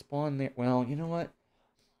going to spawn there. Well, you know what?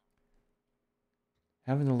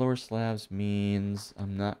 Having the lower slabs means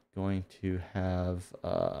I'm not going to have,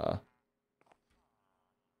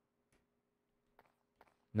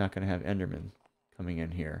 Enderman coming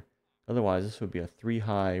in here. Otherwise, this would be a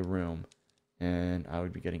 3-high room, and I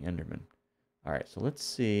would be getting Enderman. All right, so let's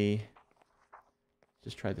see.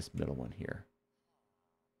 Just try this middle one here.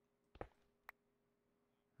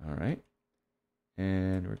 All right.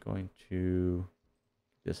 And we're going to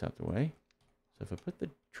get this out the way. So if I put the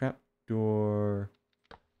trap door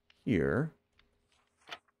here,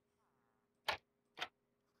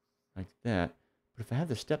 like that, but if I have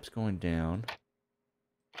the steps going down,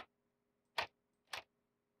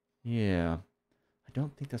 yeah, I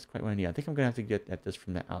don't think that's quite what I need. I think I'm going to have to get at this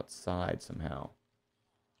from the outside somehow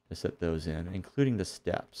to set those in, including the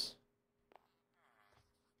steps.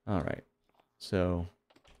 All right, so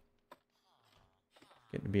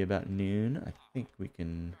getting to be about noon. I think we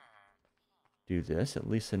can do this, at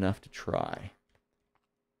least enough to try.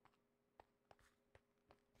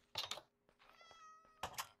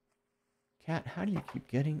 Cat, how do you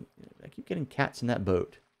keep getting... I keep getting cats in that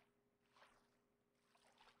boat.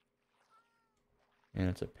 And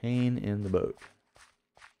it's a pain in the boat.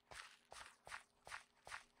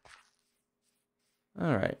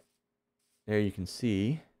 All right. There you can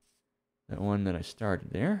see that one that I started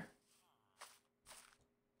there.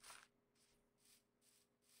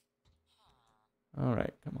 All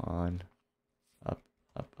right, come on. Up,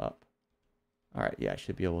 up, up. All right, yeah, I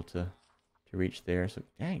should be able to reach there. So,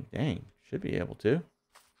 dang, should be able to.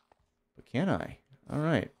 But can I? All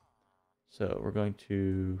right. So we're going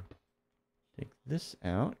to take this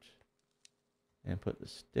out and put the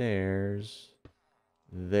stairs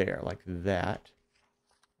there, like that.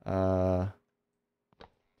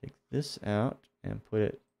 Take this out and put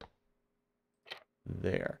it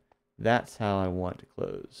there. That's how I want to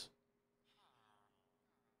close.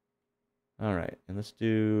 All right, and let's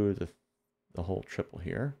do the whole triple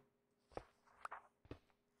here.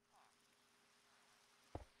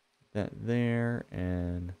 That there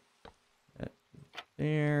and that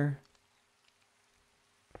there.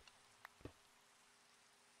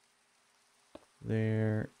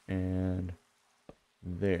 There and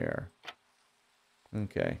there.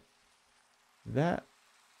 Okay. That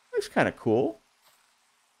looks kind of cool.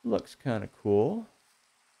 Looks kind of cool.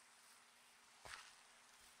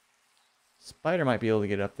 Spider might be able to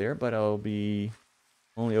get up there, but I'll be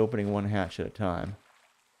only opening one hatch at a time.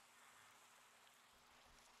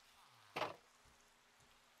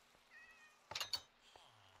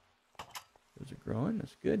 Those are growing.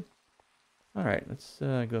 That's good. All right, let's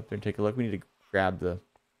go up there and take a look. We need to grab the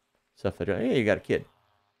stuff that... Hey, you got a kid.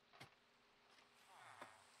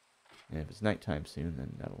 And if it's nighttime soon,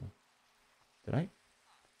 then that'll... Did I?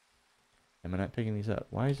 Am I not picking these up?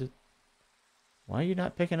 Why is it... Why are you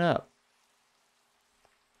not picking up?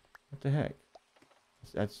 What the heck?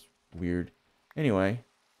 That's weird. Anyway,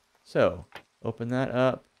 so open that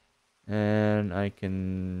up, and I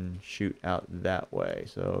can shoot out that way.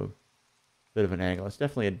 So, bit of an angle. It's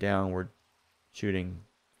definitely a downward shooting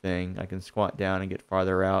thing. I can squat down and get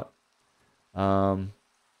farther out.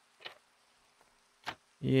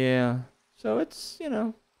 Yeah. So it's, you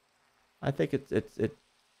know, I think it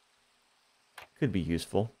could be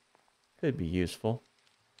useful. Could be useful.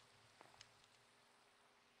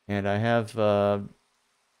 And I have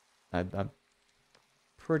I'm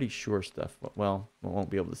pretty sure stuff. Well, won't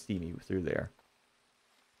be able to see me through there.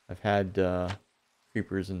 I've had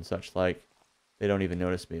creepers and such like. They don't even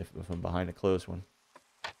notice me if I'm behind a closed one.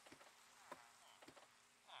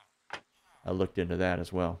 I looked into that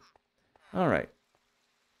as well. All right.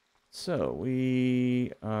 So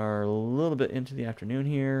we are a little bit into the afternoon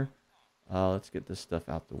here. Let's get this stuff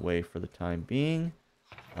out the way for the time being.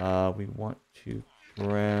 We want to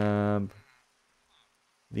grab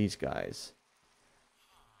these guys.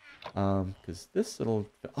 Because this little...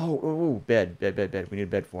 Oh, bed. We need a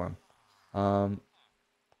bed for him.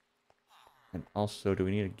 And also, do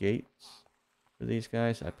we need a gate for these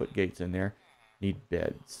guys? I put gates in there. Need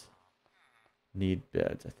beds. Need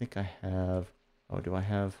beds. I think I have... Oh, do I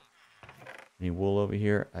have any wool over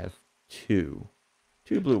here? I have 2.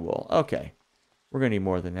 2 blue wool. Okay. We're going to need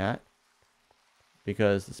more than that.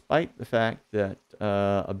 Because despite the fact that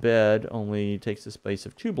a bed only takes the space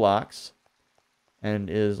of 2 blocks and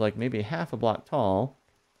is like maybe half a block tall,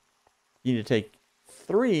 you need to take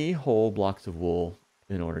 3 whole blocks of wool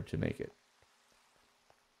in order to make it.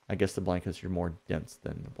 I guess the blankets are more dense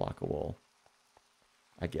than the block of wool.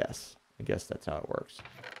 I guess that's how it works.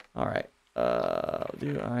 All right.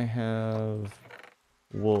 Do I have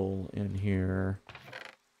wool in here?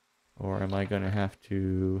 Or am I going to have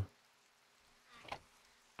to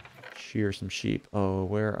shear some sheep? Oh,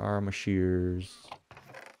 where are my shears?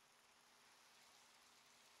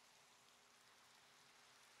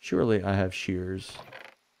 Surely I have shears.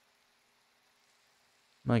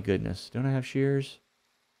 My goodness. Don't I have shears?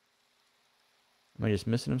 Am I just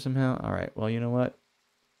missing them somehow? All right. Well, you know what?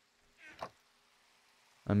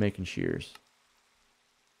 I'm making shears.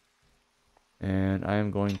 And I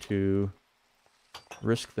am going to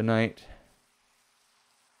risk the night.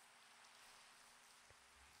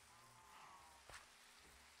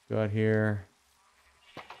 Go out here.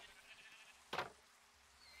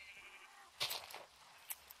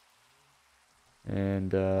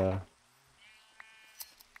 And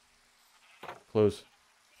close.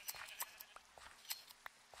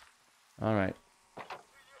 All right.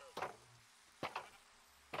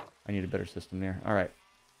 I need a better system there. All right.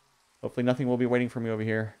 Hopefully nothing will be waiting for me over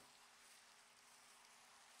here.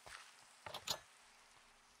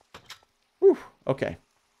 Whew. Okay.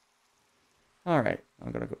 All right.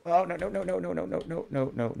 I'm gonna go. Oh no.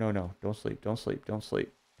 Don't sleep. Don't sleep. Don't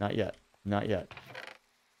sleep. Not yet. Not yet.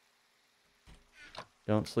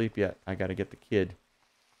 Don't sleep yet. I gotta get the kid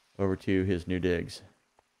over to his new digs.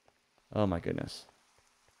 Oh my goodness.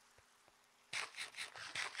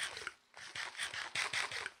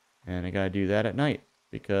 And I gotta do that at night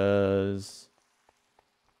because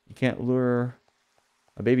you can't lure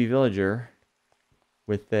a baby villager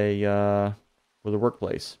with a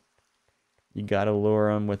workplace. You gotta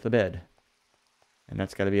lure them with a bed, and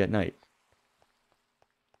that's gotta be at night.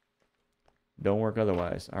 Don't work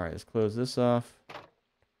otherwise. All right, let's close this off.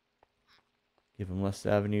 Give him less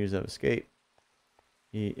avenues of escape.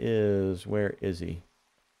 He is... Where is he?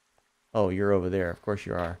 Oh, you're over there. Of course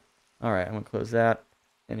you are. All right, I'm gonna close that.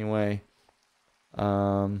 Anyway,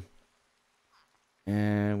 and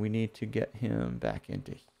we need to get him back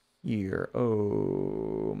into here.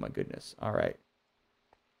 Oh my goodness. All right.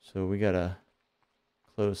 So we gotta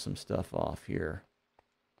close some stuff off here.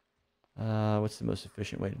 What's the most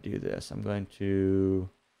efficient way to do this? I'm going to,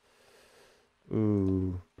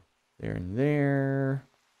 there and there.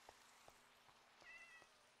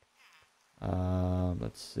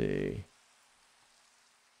 Let's see.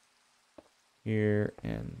 Here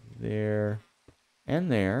and there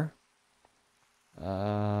and there.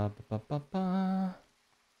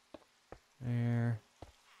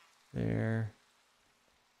 There.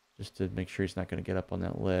 Just to make sure he's not going to get up on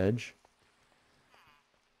that ledge.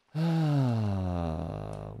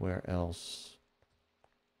 Where else?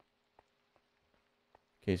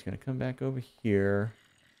 Okay, he's going to come back over here.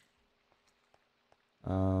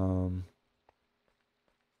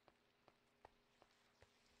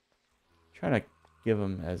 trying to give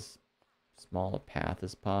him as small a path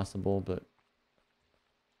as possible, but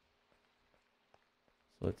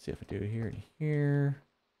so let's see if I do here and here,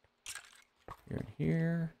 here and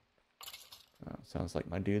here. Oh, sounds like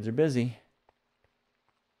my dudes are busy.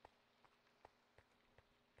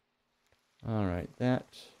 All right,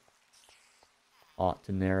 that ought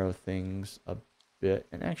to narrow things a bit.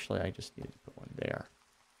 And actually, I just need to put one there.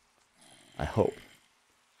 I hope.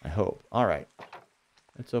 I hope. All right.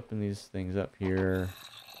 Let's open these things up here.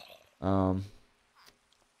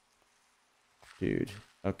 Dude.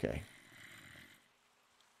 Okay.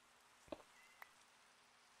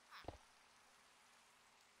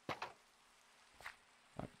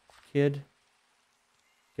 Kid.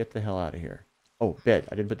 Get the hell out of here. Oh, bed.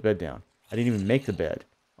 I didn't put the bed down. I didn't even make the bed.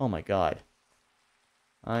 Oh my god.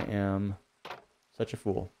 I am such a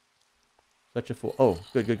fool. Such a fool. Oh,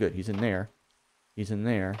 good, good, good. He's in there. He's in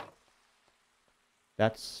there.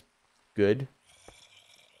 That's good.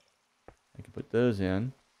 I can put those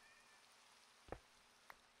in.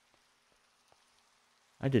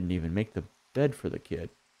 I didn't even make the bed for the kid.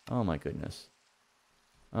 Oh my goodness.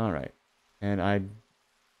 All right. And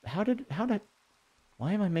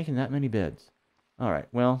why am I making that many beds? All right.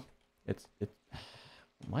 Well,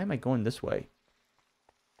 why am I going this way?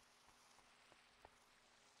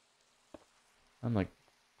 I'm like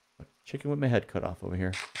a chicken with my head cut off over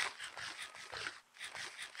here.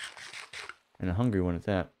 And a hungry one at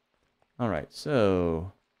that. All right.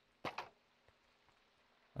 So,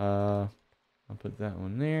 I'll put that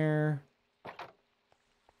one there.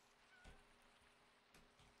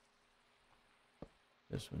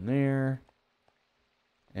 This one there.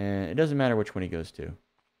 And it doesn't matter which one he goes to.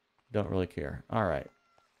 Don't really care. All right.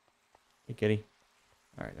 Hey, kitty.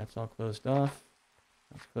 All right, that's all closed off.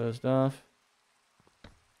 That's closed off.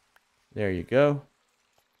 There you go.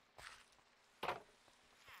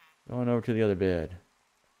 Going over to the other bed.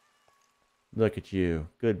 Look at you.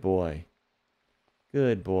 Good boy.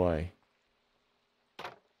 Good boy.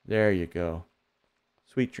 There you go.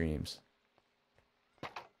 Sweet dreams.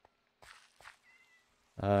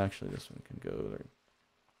 Actually, this one can go the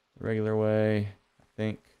regular way, I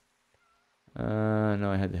think.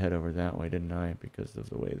 No, I had to head over that way, didn't I? Because of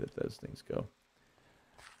the way that those things go.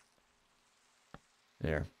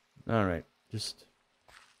 There. All right. Just,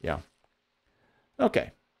 yeah.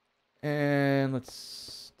 Okay. And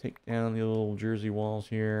let's take down the little Jersey walls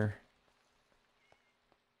here.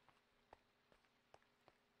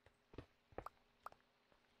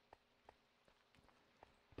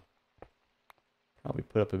 Probably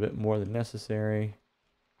put up a bit more than necessary.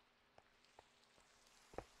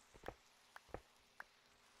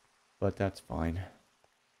 But that's fine.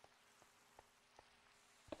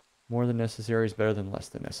 More than necessary is better than less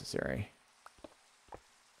than necessary.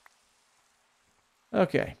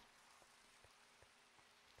 Okay.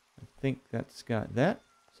 I think that's got that.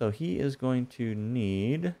 So he is going to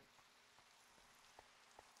need...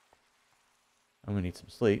 I'm going to need some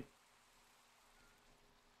sleep.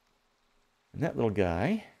 And that little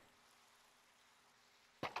guy...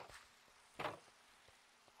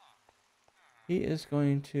 he is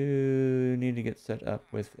going to need to get set up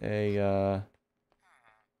with a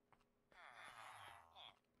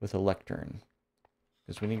lectern.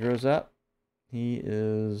 Because when he grows up, he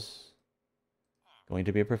is going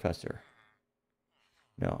to be a professor.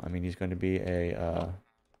 No, I mean he's going to be a,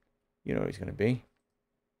 you know what he's going to be.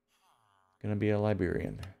 Going to be a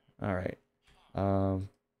librarian. All right.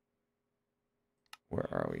 Where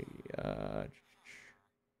are we?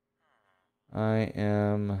 I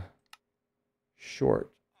am short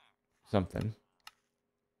something.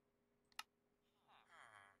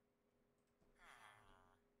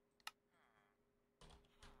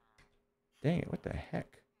 Dang it, what the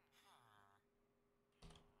heck?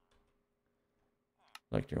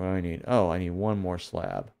 Lecter, what do I need? Oh, I need one more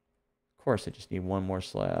slab. Of course, I just need one more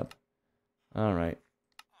slab. All right.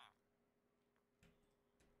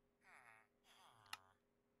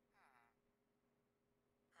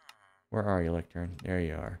 Where are you, Lectern? There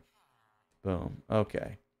you are. Boom.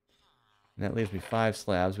 Okay. And that leaves me 5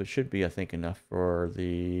 slabs, which should be, I think, enough for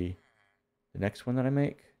the next one that I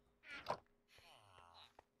make. So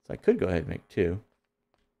I could go ahead and make 2.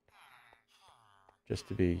 Just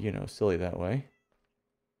to be, you know, silly that way.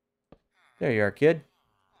 There you are, kid.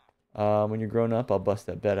 When you're grown up, I'll bust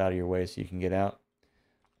that bed out of your way so you can get out.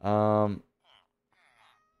 I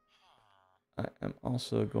am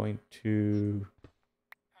also going to...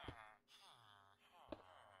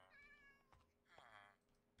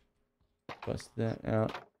 bust that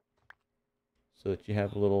out so that you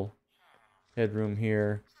have a little headroom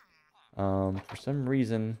here. For some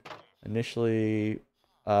reason, initially,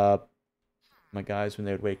 my guys, when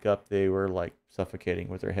they would wake up, they were like suffocating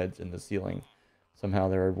with their heads in the ceiling. Somehow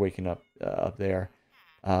they were waking up up there.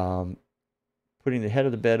 Putting the head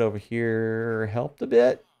of the bed over here helped a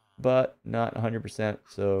bit, but not 100%.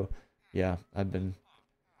 So yeah, I've been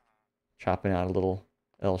chopping out a little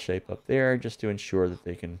L shape up there just to ensure that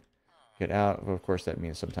they can get out. Of course, that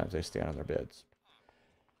means sometimes they stand on their beds.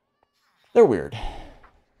 They're weird.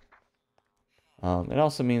 It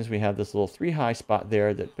also means we have this little 3-high spot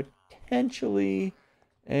there that potentially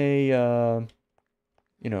an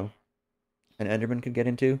Enderman could get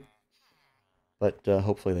into, but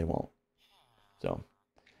hopefully they won't. So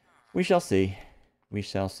we shall see. We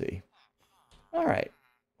shall see. All right.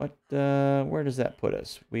 Where does that put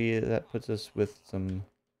us? That puts us with some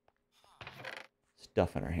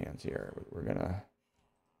stuff in our hands here. We're gonna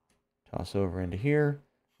toss over into here.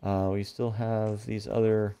 We still have these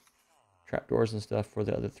other trapdoors and stuff for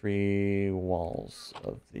the other 3 walls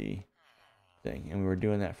of the thing, and we were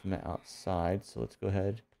doing that from the outside. So let's go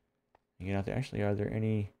ahead and get out there. Actually, are there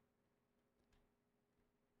any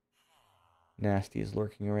nasties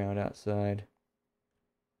lurking around outside?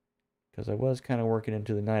 Because I was kind of working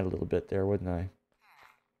into the night a little bit there, wasn't I?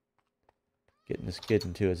 Getting this kid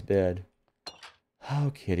into his bed.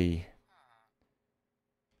 Oh, kitty.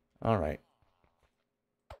 All right.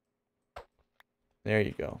 There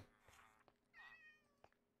you go.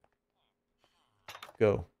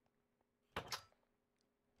 Go.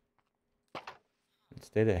 And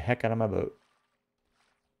stay the heck out of my boat.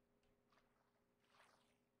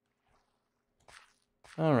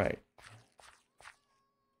 All right.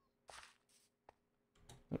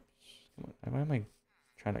 Oops. Why am I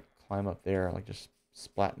trying to climb up there? Like just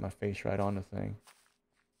splat my face right on the thing.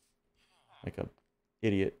 Like a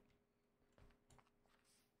idiot.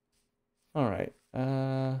 All right.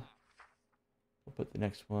 We'll put the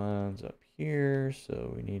next ones up here.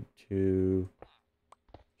 So we need to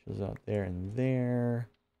choose out there and there.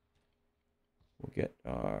 We'll get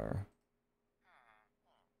our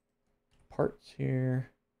parts here.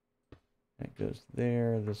 That goes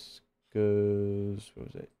there. This goes, what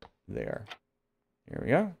was it? There. Here we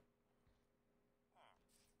go.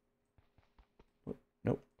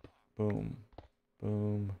 Nope. Boom.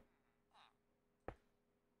 Boom.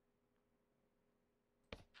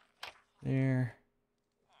 There.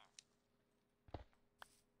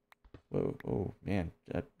 Whoa, oh man,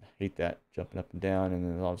 I hate that, jumping up and down, and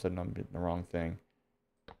then all of a sudden I'm hitting the wrong thing.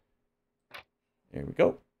 There we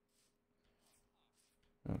go.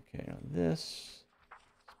 Okay, on this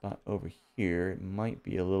spot over here, it might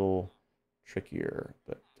be a little trickier,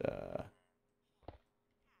 but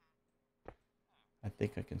I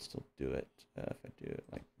think I can still do it if I do it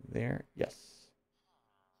like there. Yes.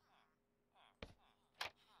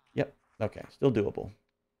 Yep. Okay, still doable.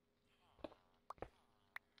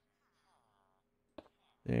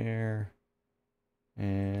 There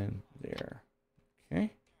and there.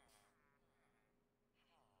 Okay.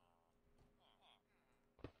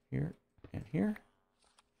 Here and here.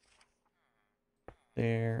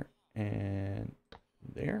 There and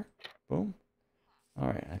there. Boom. All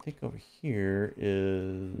right, I think over here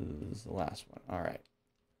is the last one. All right.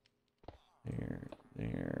 There,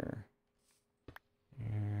 there,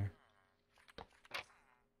 there.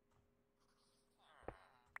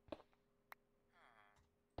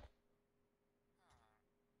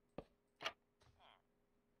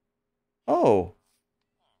 Oh,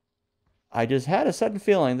 I just had a sudden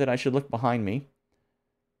feeling that I should look behind me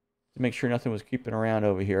to make sure nothing was creeping around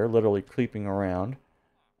over here, literally creeping around.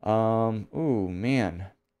 Ooh, man.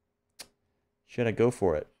 Should I go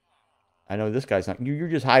for it? I know this guy's not, you're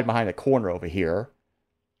just hiding behind a corner over here.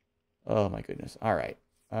 Oh my goodness. All right.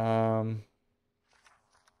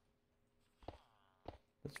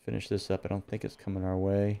 Let's finish this up. I don't think it's coming our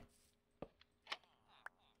way.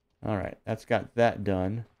 All right, that's got that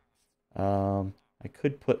done. I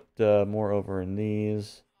could put more over in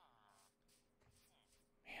these.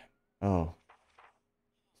 Man, oh,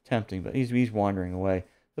 it's tempting, but he's wandering away.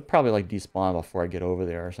 They'll probably like despawn before I get over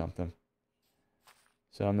there or something.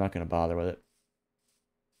 So I'm not going to bother with it.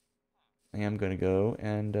 I am going to go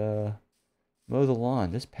and mow the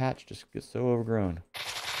lawn. This patch just gets so overgrown.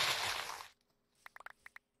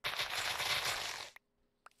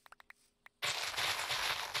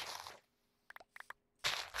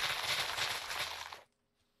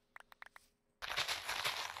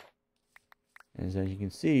 As you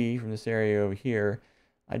can see from this area over here,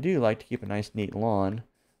 I do like to keep a nice neat lawn.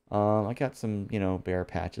 I got some, bare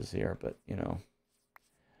patches here, but,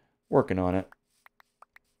 working on it.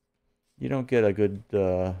 You don't get a good,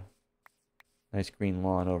 nice green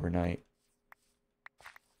lawn overnight.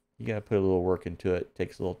 You gotta put a little work into it. It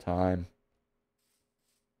takes a little time.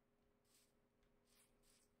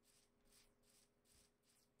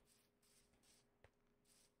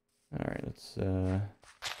 Alright, let's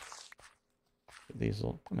get these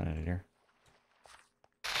little, come out of here.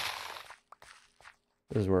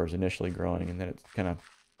 This is where it was initially growing, and then it's kind of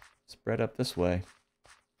spread up this way.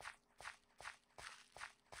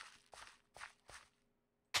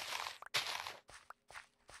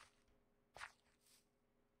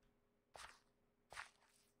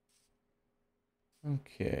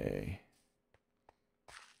 Okay.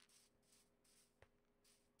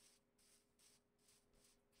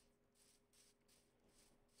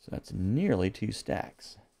 So that's nearly 2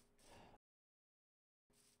 stacks.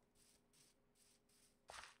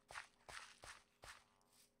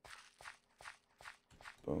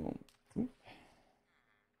 Boom. Oop.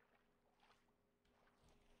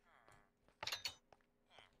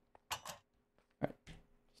 Alright.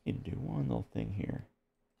 Just need to do one little thing here.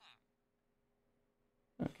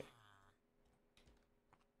 Okay.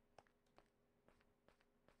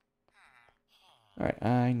 Alright,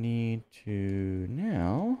 I need to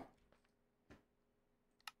now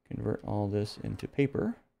convert all this into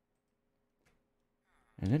paper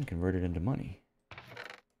and then convert it into money.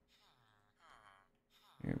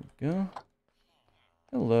 There we go.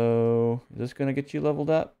 Hello. Is this going to get you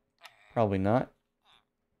leveled up? Probably not.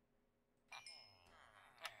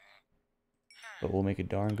 But we'll make a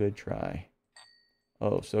darn good try.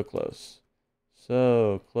 Oh, so close.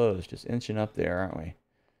 So close. Just inching up there, aren't we?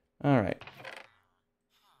 Alright.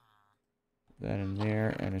 Put that in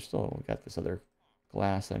there. And I still got this other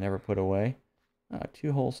glass I never put away.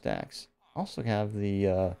 2 whole stacks. Also have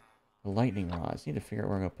the lightning rods. Need to figure out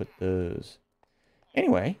where I'm going to put those.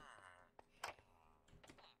 Anyway.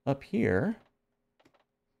 Up here.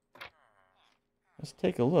 Let's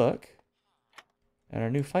take a look at our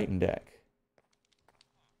new fighting deck.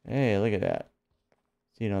 Hey, look at that.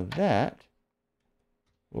 So, you know, that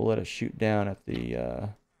will let us shoot down at the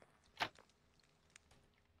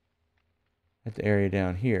area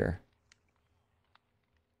down here.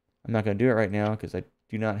 I'm not going to do it right now because I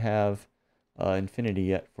do not have infinity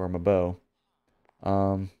yet for my bow.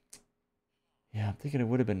 Yeah, I'm thinking it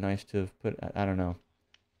would have been nice to have put, I don't know.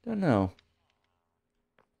 Don't know.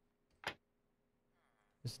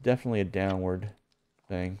 It's definitely a downward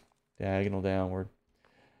thing. Diagonal downward.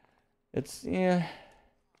 It's, yeah.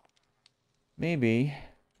 Maybe.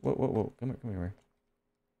 Whoa. Come here.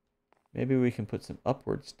 Maybe we can put some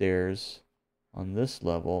upward stairs on this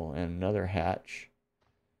level and another hatch.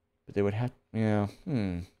 But they would have, yeah,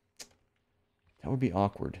 That would be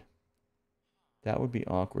awkward. That would be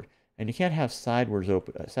awkward. And you can't have sideways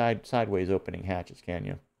opening hatches, can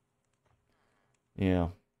you? Yeah.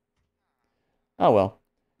 Oh well.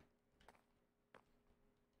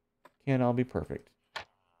 Can't all be perfect.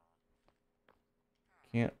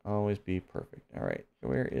 Can't always be perfect. All right.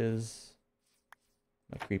 Where is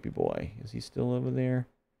my creepy boy? Is he still over there?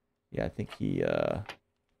 Yeah, I think he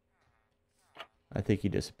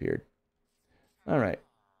disappeared. All right.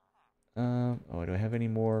 Oh, do I have any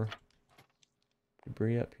more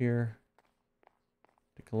debris up here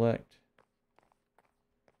to collect?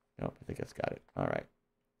 Nope, I think that's got it. All right.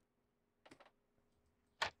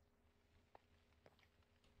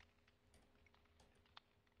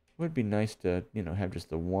 Would be nice to, you know, have just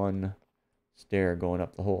the one stair going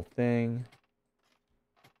up the whole thing.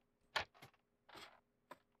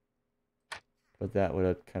 But that would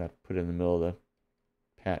have kind of put it in the middle of the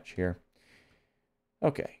patch here.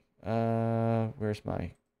 Okay. Where's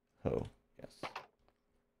my hoe? Yes.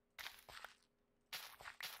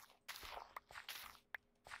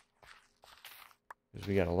 Because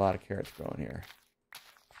we got a lot of carrots growing here.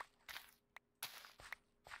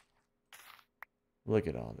 Look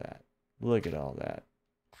at all that. Look at all that.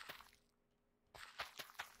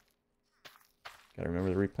 Gotta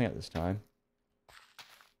remember to replant this time.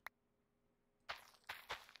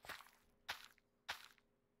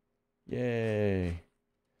 Yay.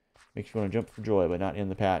 Makes you want to jump for joy, but not in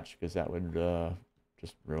the patch, because that would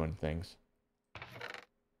just ruin things.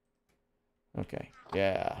 Okay,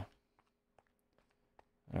 yeah.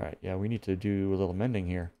 Alright, yeah, we need to do a little mending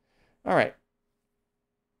here. Alright.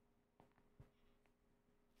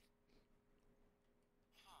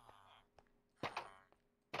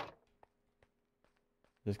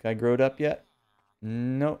 This guy growed up yet?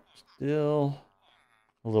 Nope, still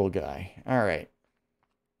a little guy. Alright.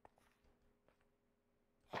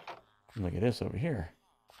 Look at this over here.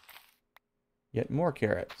 Yet more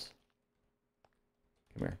carrots.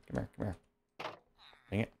 Come here.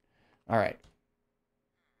 Dang it. Alright.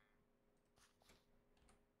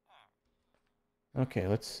 Okay,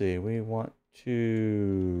 let's see. We want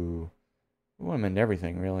to mend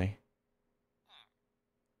everything, really.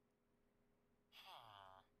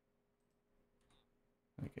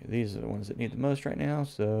 Okay, these are the ones that need the most right now,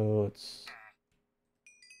 so let's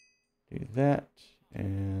do that,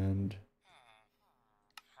 and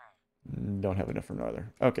don't have enough for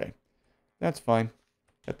another. Okay, that's fine.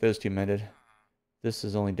 Got those two mended. This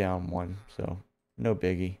is only down one, so no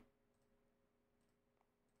biggie.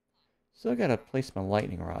 Still gotta place my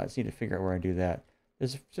lightning rods. Need to figure out where I do that.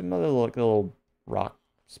 There's some other little rock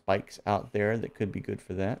spikes out there that could be good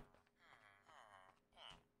for that.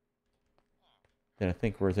 That I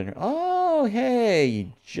think worth it. Oh, hey,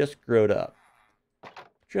 you just growed up.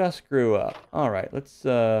 Just grew up. All right, let's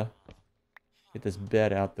get this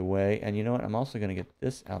bed out the way. And you know what? I'm also gonna get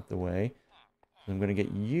this out the way. I'm gonna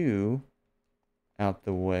get you out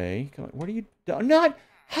the way. Come on, what are you doing? Not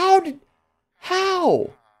how?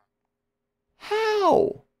 How?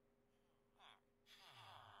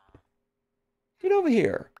 Get over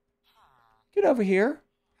here. Get over here.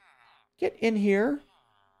 Get in here.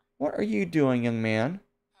 What are you doing, young man?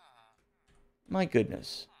 My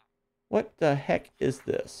goodness. What the heck is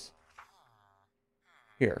this?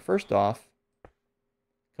 Here, first off,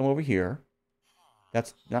 come over here.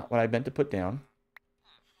 That's not what I meant to put down.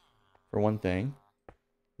 For one thing.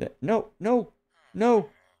 No.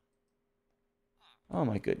 Oh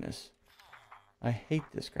my goodness. I hate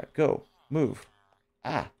this crap. Go. Move.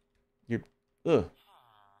 Ah. You're... Ugh.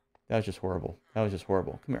 That was just horrible. That was just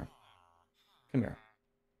horrible. Come here. Come here.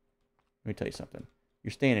 Let me tell you something.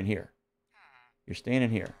 You're staying in here. You're staying in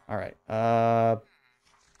here. All right.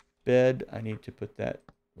 Bed. I need to put that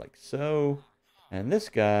like so. And this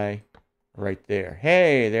guy right there.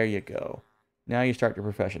 Hey, there you go. Now you start your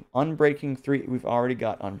profession. Unbreaking 3. We've already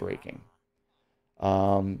got unbreaking.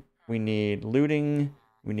 We need looting.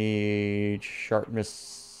 We need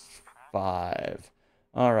sharpness 5.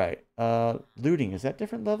 All right. Looting. Is that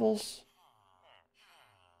different levels?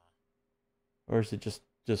 Or is it just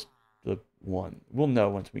the one? We'll know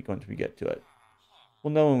once we get to it.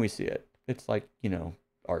 We'll know when we see it. It's like, you know,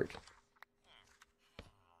 art.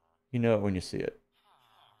 You know it when you see it.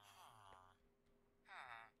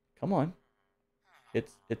 Come on.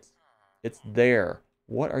 It's there.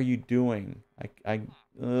 What are you doing?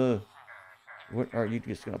 What are you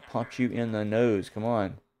just gonna punch you in the nose? Come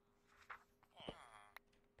on.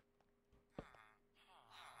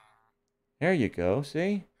 There you go.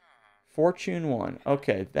 See? Fortune 1.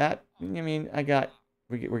 Okay, that, I mean,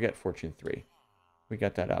 we get Fortune 3. We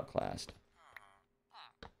got that outclassed.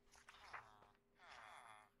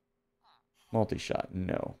 Multi-shot,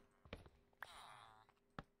 no.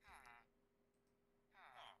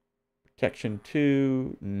 Protection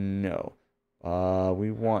 2, no.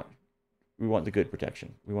 We want the good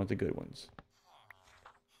protection. We want the good ones.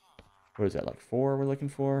 What is that, like 4 we're looking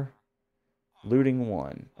for? Looting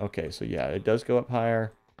 1. Okay, so yeah, it does go up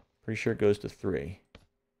higher. Pretty sure it goes to 3.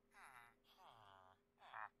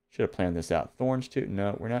 Should have planned this out. Thorns 2.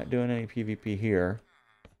 No, we're not doing any PvP here.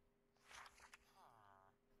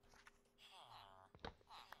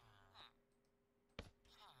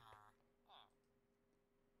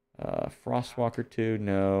 Frostwalker 2.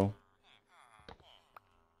 No.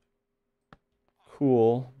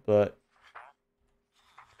 Cool, but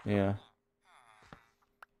yeah.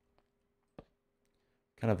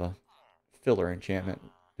 Kind of a filler enchantment,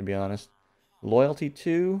 to be honest. Loyalty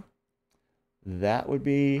 2. That would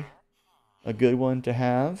be a good one to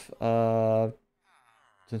have.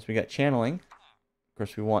 Since we got channeling. Of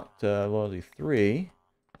course, we want loyalty 3.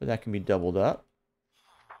 But that can be doubled up.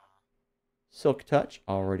 Silk Touch.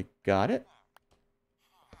 Already got it.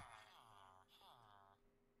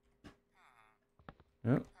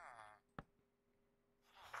 Nope.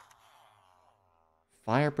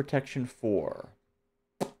 Fire Protection 4.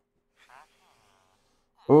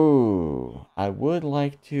 Oh, I would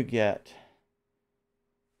like to get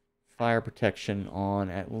fire protection on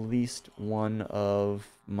at least one of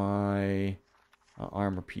my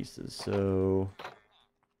armor pieces. So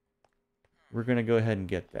we're going to go ahead and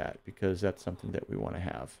get that because that's something that we want to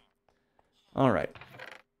have. All right.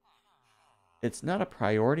 It's not a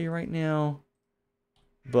priority right now,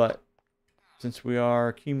 but since we are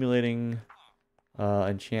accumulating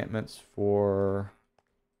enchantments for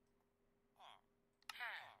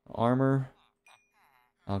armor,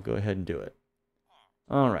 I'll go ahead and do it.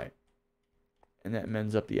 All right. And that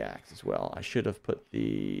mends up the axe as well. I should have put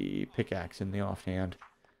the pickaxe in the offhand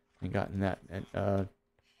and gotten that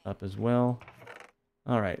up as well.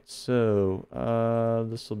 All right, so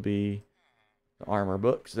this will be the armor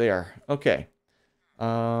books there. Okay.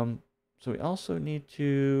 So we also need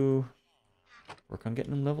to work on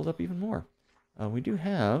getting them leveled up even more. We do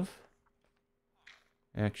have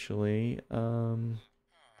actually some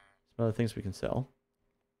other things we can sell.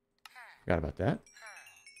 Forgot about that.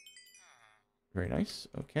 Very nice.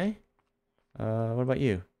 Okay. What about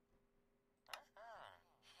you?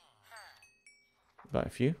 About a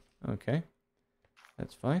few. Okay.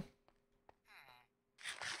 That's fine.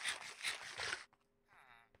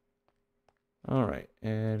 All right.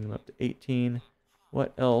 And I'm up to 18.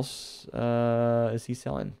 What else is he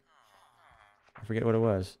selling? I forget what it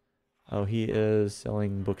was. Oh, he is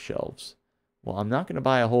selling bookshelves. Well, I'm not going to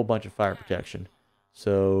buy a whole bunch of fire protection.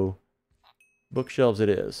 So, bookshelves it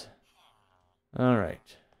is. All right.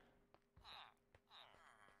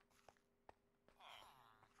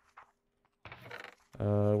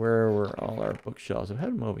 Where were all our bookshelves? I've had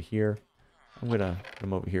them over here. I'm going to put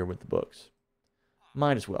them over here with the books.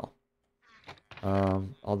 Might as well.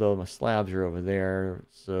 Although my slabs are over there.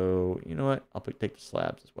 So, you know what? I'll take the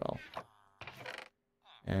slabs as well.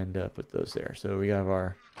 And put those there. So we have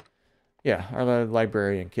our, yeah, our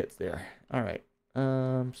librarian kits there. All right.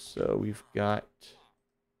 So we've got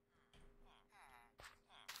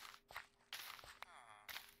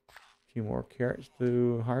a few more carrots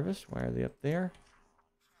to harvest. Why are they up there?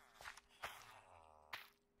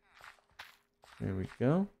 There we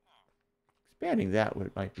go. Expanding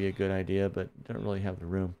that might be a good idea, but don't really have the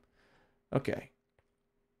room. Okay.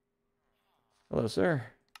 Hello, sir.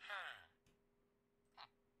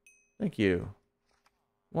 Thank you.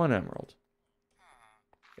 1 emerald.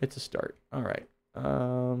 It's a start. All right.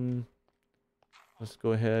 Let's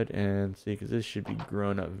go ahead and see, because this should be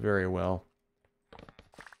grown up very well.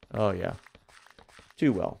 Oh, yeah.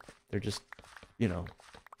 Too well. They're just, you know,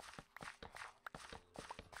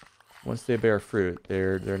 once they bear fruit,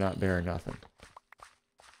 they're not bearing nothing.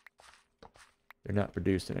 They're not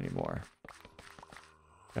producing anymore.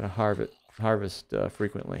 Gotta harvest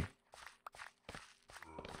frequently.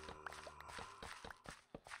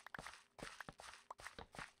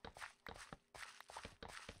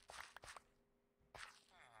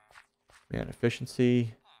 Man,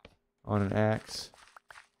 efficiency on an axe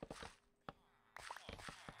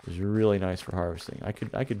is really nice for harvesting. I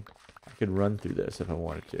could run through this if I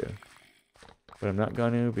wanted to, but I'm not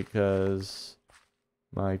going to because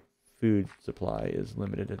my food supply is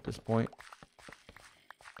limited at this point.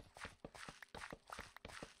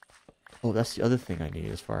 Oh, that's the other thing I need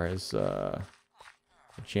as far as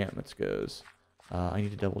enchantments goes. I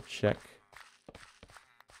need to double check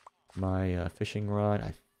my fishing rod.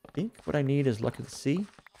 I think what I need is Luck of the Sea.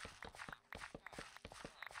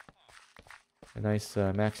 A nice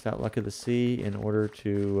maxed out Luck of the Sea in order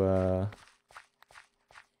to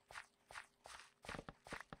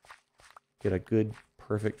get a good,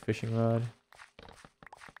 perfect fishing rod.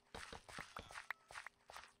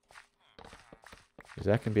 Because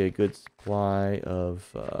that can be a good supply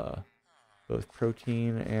of both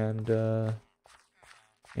protein and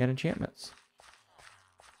enchantments.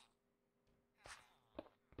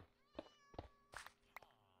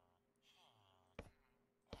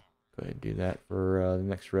 Go ahead and do that for the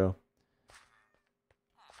next row.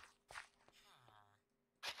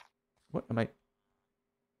 What am I...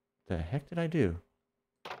 the heck did I do?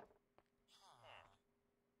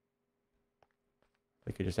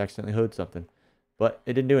 I could just accidentally hoed something. But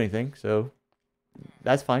it didn't do anything, so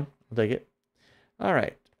that's fine. I'll take it. All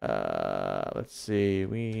right. Let's see.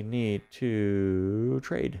 We need to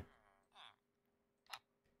trade.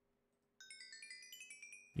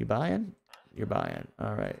 You buying? You're buying.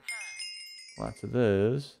 All right. Lots of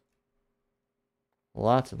those.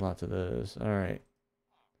 Lots and lots of those. All right.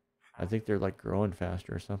 I think they're like growing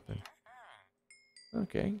faster or something.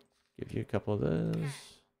 Okay. Give you a couple of those.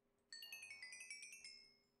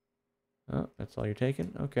 Oh, that's all you're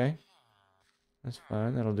taking? Okay. That's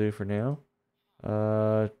fine. That'll do for now.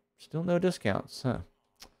 Still no discounts, huh?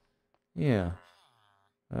 Yeah.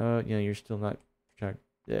 Yeah, you're still not...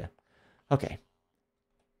 yeah. Okay.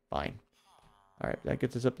 Fine. Alright, that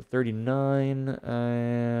gets us up to 39,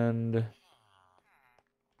 and...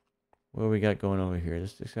 what do we got going over here?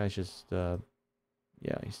 This guy's just, yeah,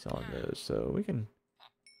 he's selling those, so we can...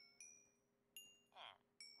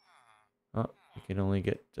 oh, we can only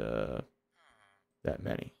get, that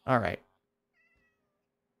many. Alright.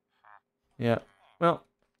 Yeah, well,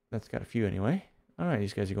 that's got a few anyway. Alright,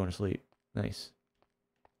 these guys are going to sleep. Nice.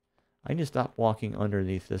 I need to stop walking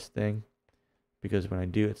underneath this thing, because when I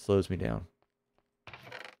do, it slows me down.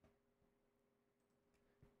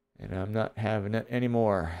 And I'm not having it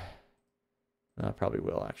anymore. I probably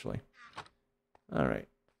will, actually. Alright,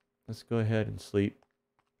 let's go ahead and sleep.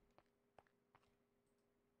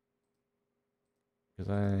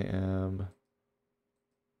 Because I am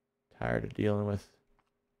tired of dealing with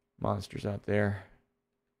monsters out there.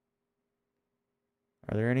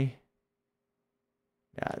 Are there any?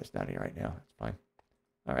 Nah, there's not any right now. It's fine.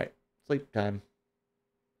 Alright, Sleep time.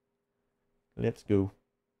 Let's go.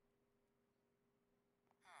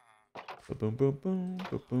 Boom, boom, boom,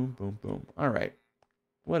 boom, boom, boom, boom. All right.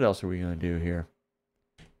 What else are we going to do here?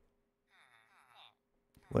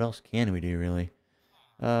 What else can we do, really?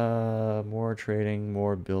 More trading,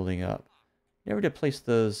 more building up. Never did place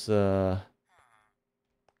those, never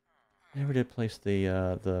did place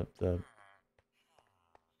the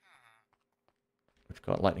what you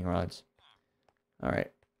call it, lightning rods. All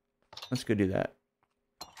right. Let's go do that.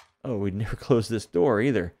 Oh, we never closed this door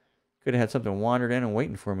either. Could have had something wandered in and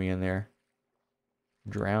waiting for me in there.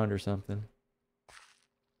 Drowned or something.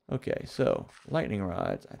 Okay, so lightning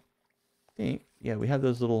rods. I think, yeah, we have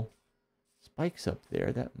those little spikes up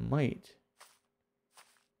there. That might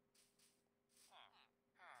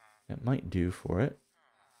do for it.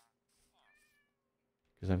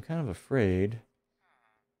 Because I'm kind of afraid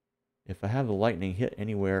if I have the lightning hit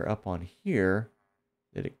anywhere up on here,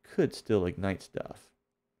 that it could still ignite stuff.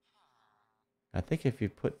 I think if you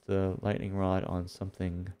put the lightning rod on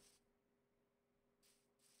something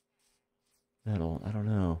metal, I don't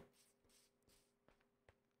know.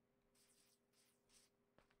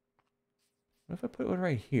 What if I put one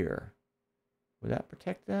right here? Would that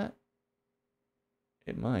protect that?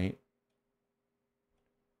 It might.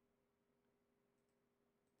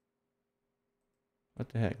 What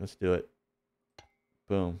the heck? Let's do it.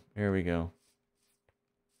 Boom. There we go.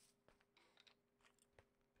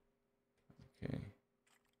 Okay.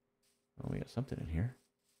 Oh, we got something in here.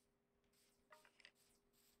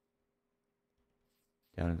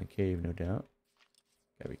 Down in the cave, no doubt.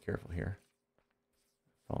 Gotta be careful here.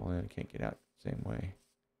 Fall in, can't get out the same way.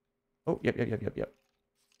 Oh, yep.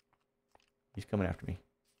 He's coming after me.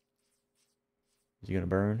 Is he gonna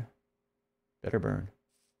burn? Better burn.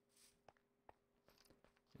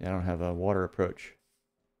 I don't have a water approach.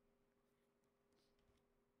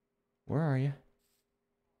 Where are you?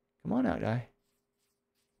 Come on out, guy.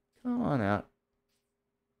 Come on out.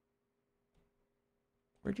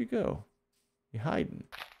 Where'd you go? You hiding?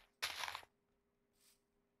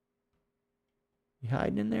 You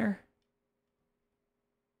hiding in there?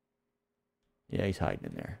 Yeah, he's hiding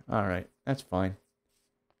in there. Alright, that's fine.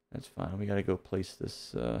 That's fine. We gotta go place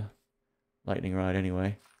this lightning rod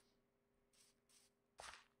anyway.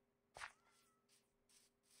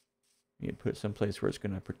 You need to put it someplace where it's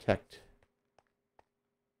going to protect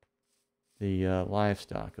the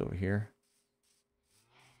livestock over here.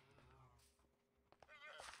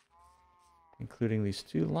 Including these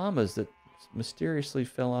two llamas that mysteriously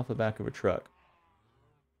fell off the back of a truck.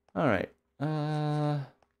 Alright.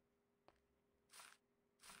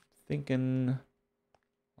 Thinking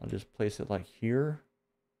I'll just place it like here.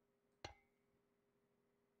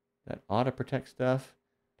 That ought to protect stuff.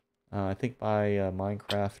 I think by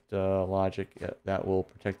Minecraft logic, that will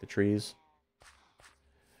protect the trees.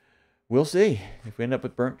 We'll see. If we end up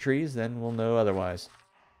with burnt trees, then we'll know otherwise.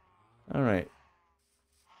 Alright.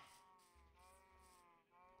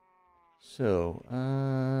 So,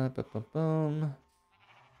 boom.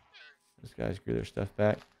 Those guys grew their stuff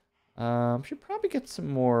back. Should probably get some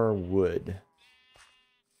more wood.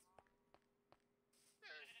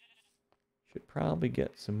 Should probably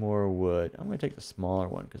get some more wood. I'm going to take the smaller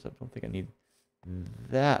one because I don't think I need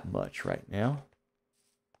that much right now.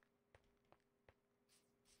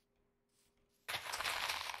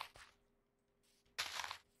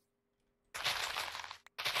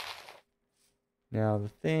 Now the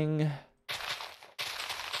thing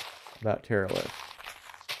about Terralith,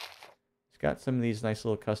 it's got some of these nice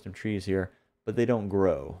little custom trees here, but they don't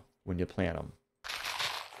grow when you plant them.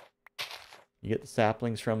 You get the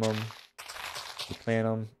saplings from them. You plant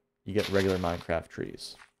them, you get regular Minecraft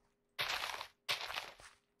trees.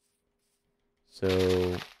 So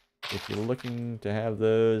if you're looking to have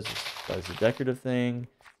those as a decorative thing,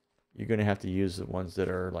 you're going to have to use the ones that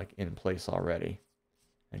are like in place already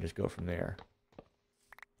and just go from there.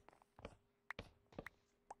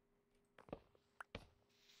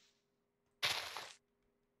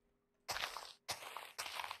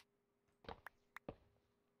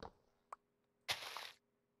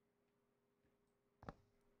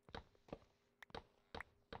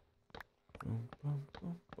 Boom, boom,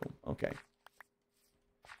 boom, boom. Okay.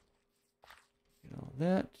 Get all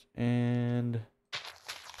that and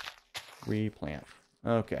replant.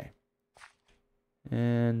 Okay.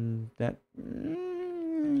 And that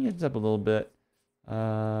gets up a little bit.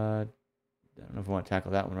 I don't know if I want to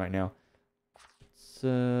tackle that one right now.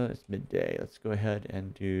 It's midday. Let's go ahead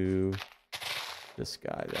and do this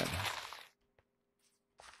guy then.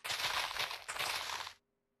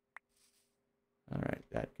 All right,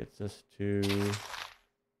 that gets us to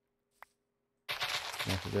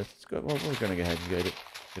After this, let's go. Well, we're gonna go ahead and get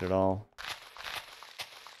it all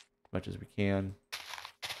as much as we can.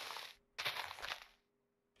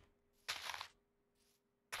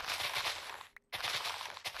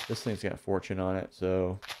 This thing's got fortune on it,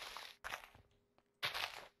 so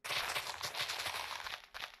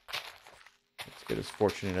let's get as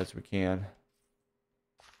fortunate as we can.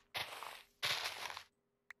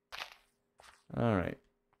 All right.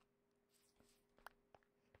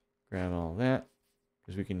 Grab all that,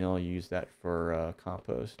 because we can all use that for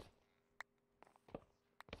compost.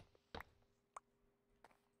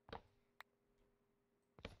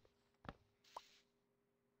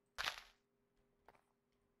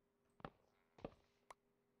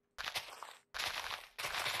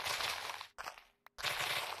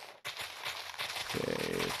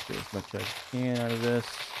 Okay, let's get as much as we can out of this.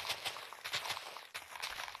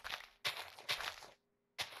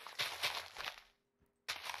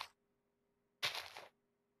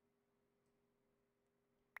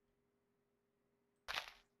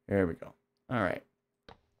 There we go. All right.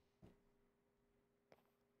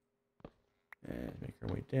 And make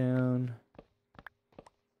our way down.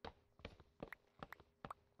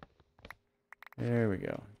 There we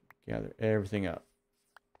go. Gather everything up.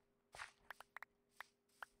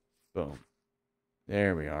 Boom.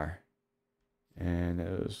 There we are. And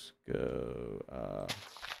those go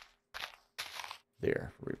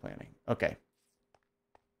there for replanting. Okay.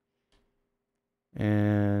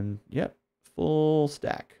 And yep, full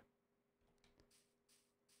stack.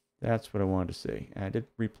 That's what I wanted to see. And I did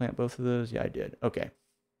replant both of those? Yeah, I did. Okay.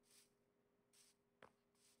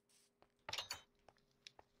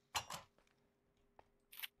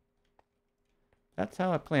 That's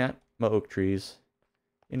how I plant my oak trees,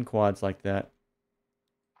 in quads like that.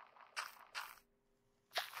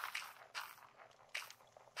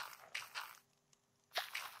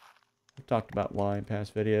 I've talked about why in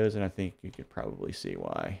past videos, and I think you could probably see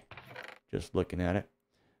why just looking at it.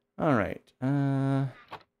 All right.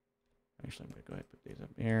 Actually, I'm going to go ahead and put these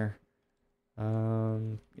up here.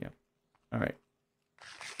 Yeah. All right.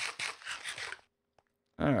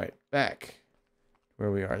 All right. Back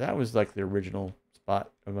where we are. That was like the original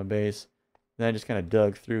spot of my base. Then I just kind of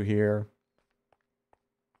dug through here,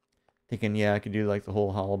 thinking, yeah, I could do like the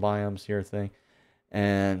whole Hall of Biomes here thing.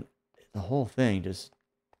 And the whole thing just,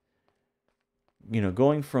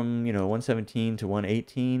 going from, 117 to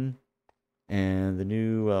 118 and the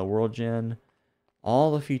new world gen,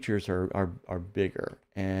 all the features are bigger,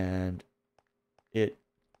 and it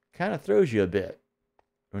kind of throws you a bit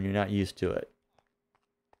when you're not used to it.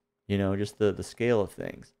 Just the scale of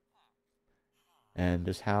things, and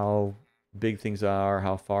just how big things are,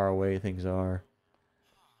 how far away things are.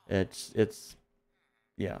 It's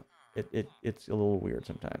yeah, it's a little weird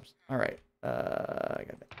sometimes. All right, I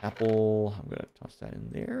got the apple. I'm gonna toss that in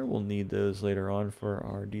there. We'll need those later on for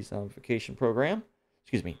our desalinification program.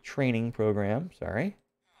 Excuse me, training program. Sorry.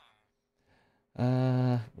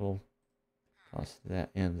 We'll toss that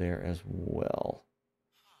in there as well.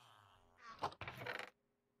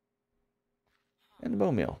 And the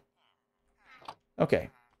bone meal. Okay,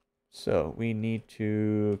 so we need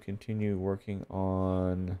to continue working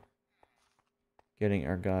on getting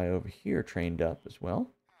our guy over here trained up as well.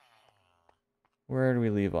 Where do we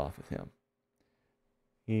leave off with him?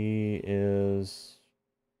 He is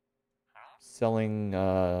selling,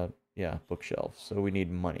 yeah, bookshelves, so we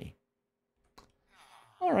need money.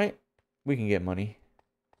 All right, we can get money.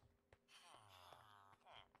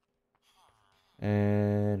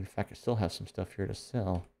 And in fact, I still have some stuff here to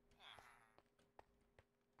sell.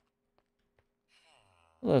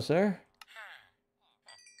 Hello, sir.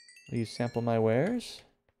 Will you sample my wares?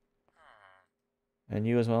 And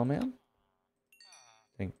you as well, ma'am?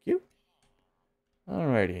 Thank you.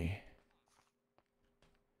 Alrighty.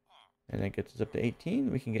 And that gets us up to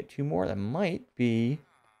 18. We can get 2 more. That might be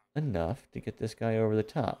enough to get this guy over the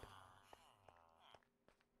top.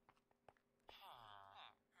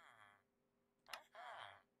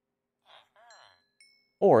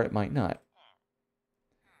 Or it might not.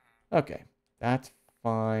 Okay, that's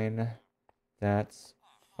fine. That's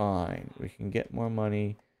fine. We can get more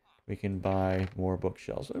money. We can buy more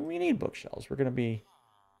bookshelves. We need bookshelves. We're going to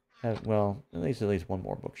well, at least one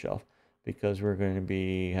more bookshelf, because we're going to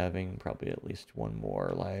be having probably at least one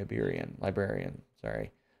more librarian.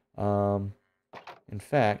 Sorry. In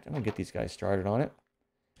fact, I'm going to get these guys started on it.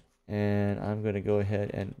 And I'm going to go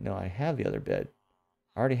ahead and... No, I have the other bed.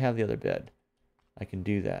 I already have the other bed. I can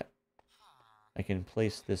do that. I can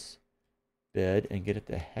place this bed and get it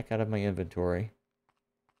the heck out of my inventory.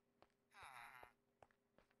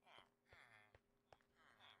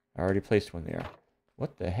 I already placed one there.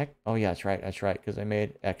 What the heck? Oh, yeah, that's right. That's right, because I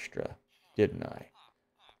made extra, didn't I?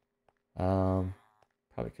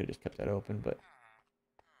 Probably could have just kept that open, but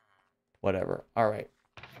whatever. All right.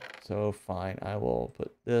 So, fine. I will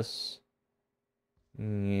put this,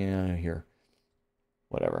 yeah, here.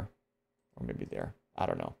 Whatever. Or maybe there. I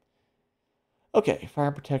don't know. Okay,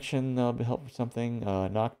 fire protection, that'll be helpful for something.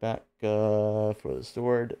 Knockback for the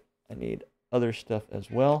sword. I need other stuff as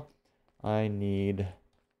well. I need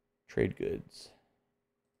trade goods.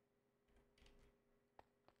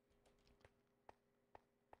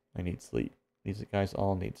 I need sleep. These guys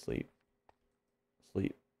all need sleep.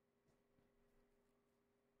 Sleep.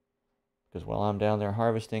 Because while I'm down there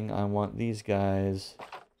harvesting, I want these guys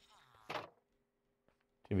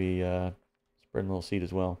to be spreading a little seed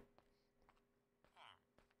as well.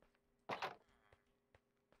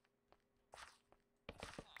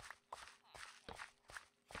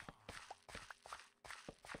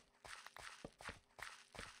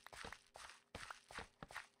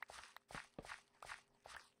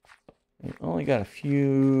 We only got a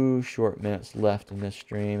few short minutes left in this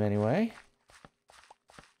stream anyway.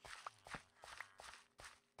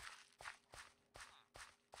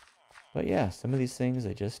 But yeah, some of these things,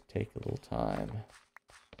 they just take a little time.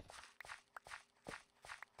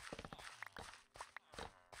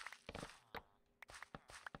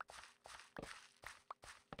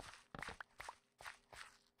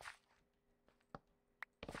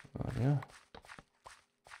 Oh yeah.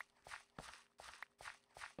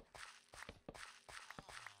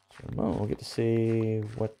 So in a moment, we'll get to see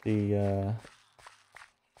what the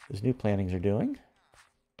those new plantings are doing.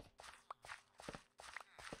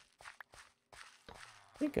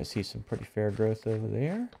 I think I see some pretty fair growth over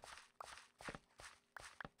there.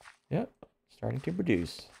 Yep, starting to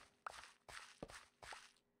produce.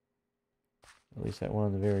 At least that one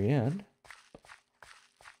on the very end.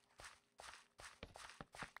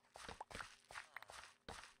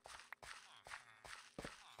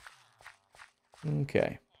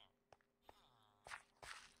 Okay.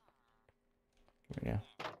 Come here now.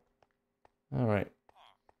 All right.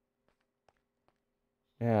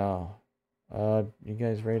 Now, you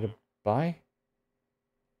guys ready to buy?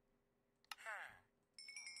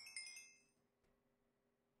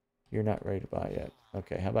 You're not ready to buy yet.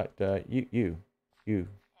 Okay, how about you?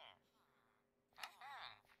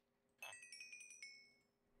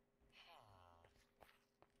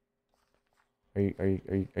 Are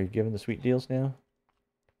you giving the sweet deals now?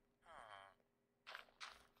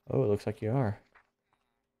 Oh, it looks like you are.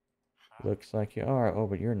 Looks like you are. Oh,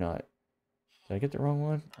 but you're not. Did I get the wrong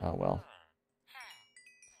one? Oh, well.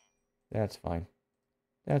 That's fine.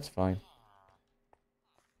 That's fine.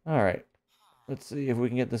 All right. Let's see if we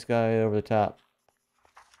can get this guy over the top.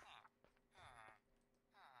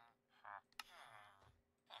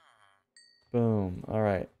 Boom. All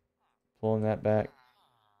right. Pulling that back.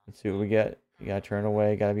 Let's see what we get. You gotta turn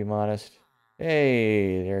away. Gotta be modest.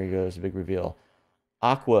 Hey, there he goes. The big reveal.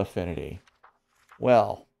 Aqua affinity.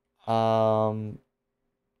 Well,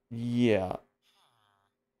 yeah.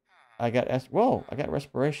 I got I got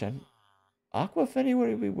respiration. Aqua affinity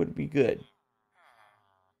would be good.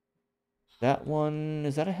 That one,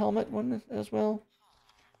 is that a helmet one as well?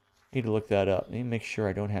 Need to look that up. Let me make sure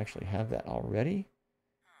I don't actually have that already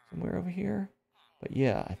somewhere over here. But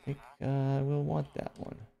yeah, I think we'll want that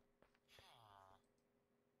one.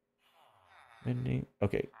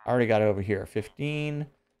 Okay, I already got it over here. 15.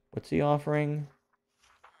 What's he offering?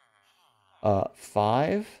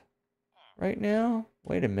 5 right now?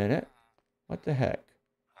 Wait a minute. What the heck?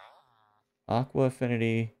 Aqua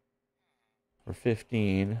affinity for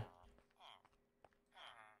 15.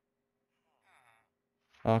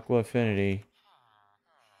 Aqua affinity.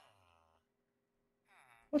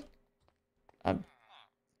 What? I'm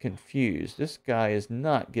confused. This guy is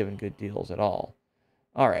not giving good deals at all.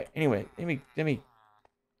 All right. Anyway, let me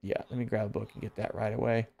grab a book and get that right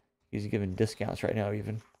away. He's giving discounts right now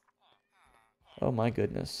even. Oh my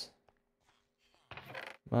goodness.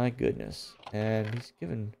 My goodness. And he's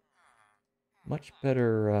given much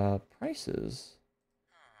better prices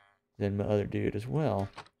than my other dude as well.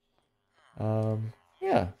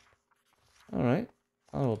 Yeah. All right.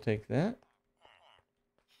 I will take that.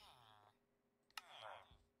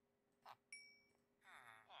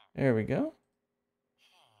 There we go.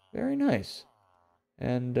 Very nice.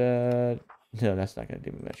 And, no, that's not going to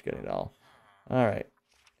do me much good at all. All right.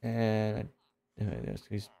 And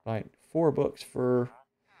he's buying 4 books for...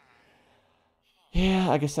 Yeah,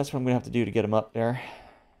 I guess that's what I'm going to have to do to get him up there.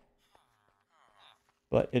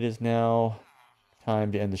 But it is now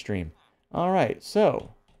time to end the stream. All right,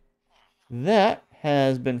 so that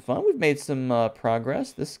has been fun. We've made some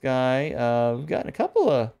progress. This guy, we've gotten a couple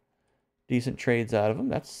of decent trades out of him.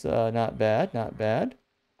 That's not bad, not bad.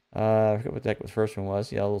 I forget what the heck the first one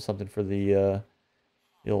was. Yeah, a little something for the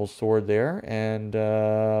old sword there. And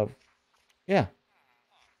yeah,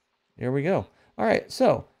 there we go. All right,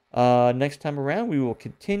 so next time around, we will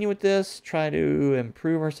continue with this, try to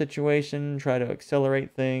improve our situation, try to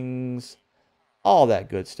accelerate things, all that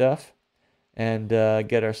good stuff, and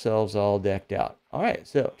get ourselves all decked out. All right,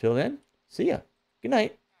 so till then, see ya. Good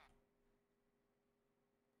night.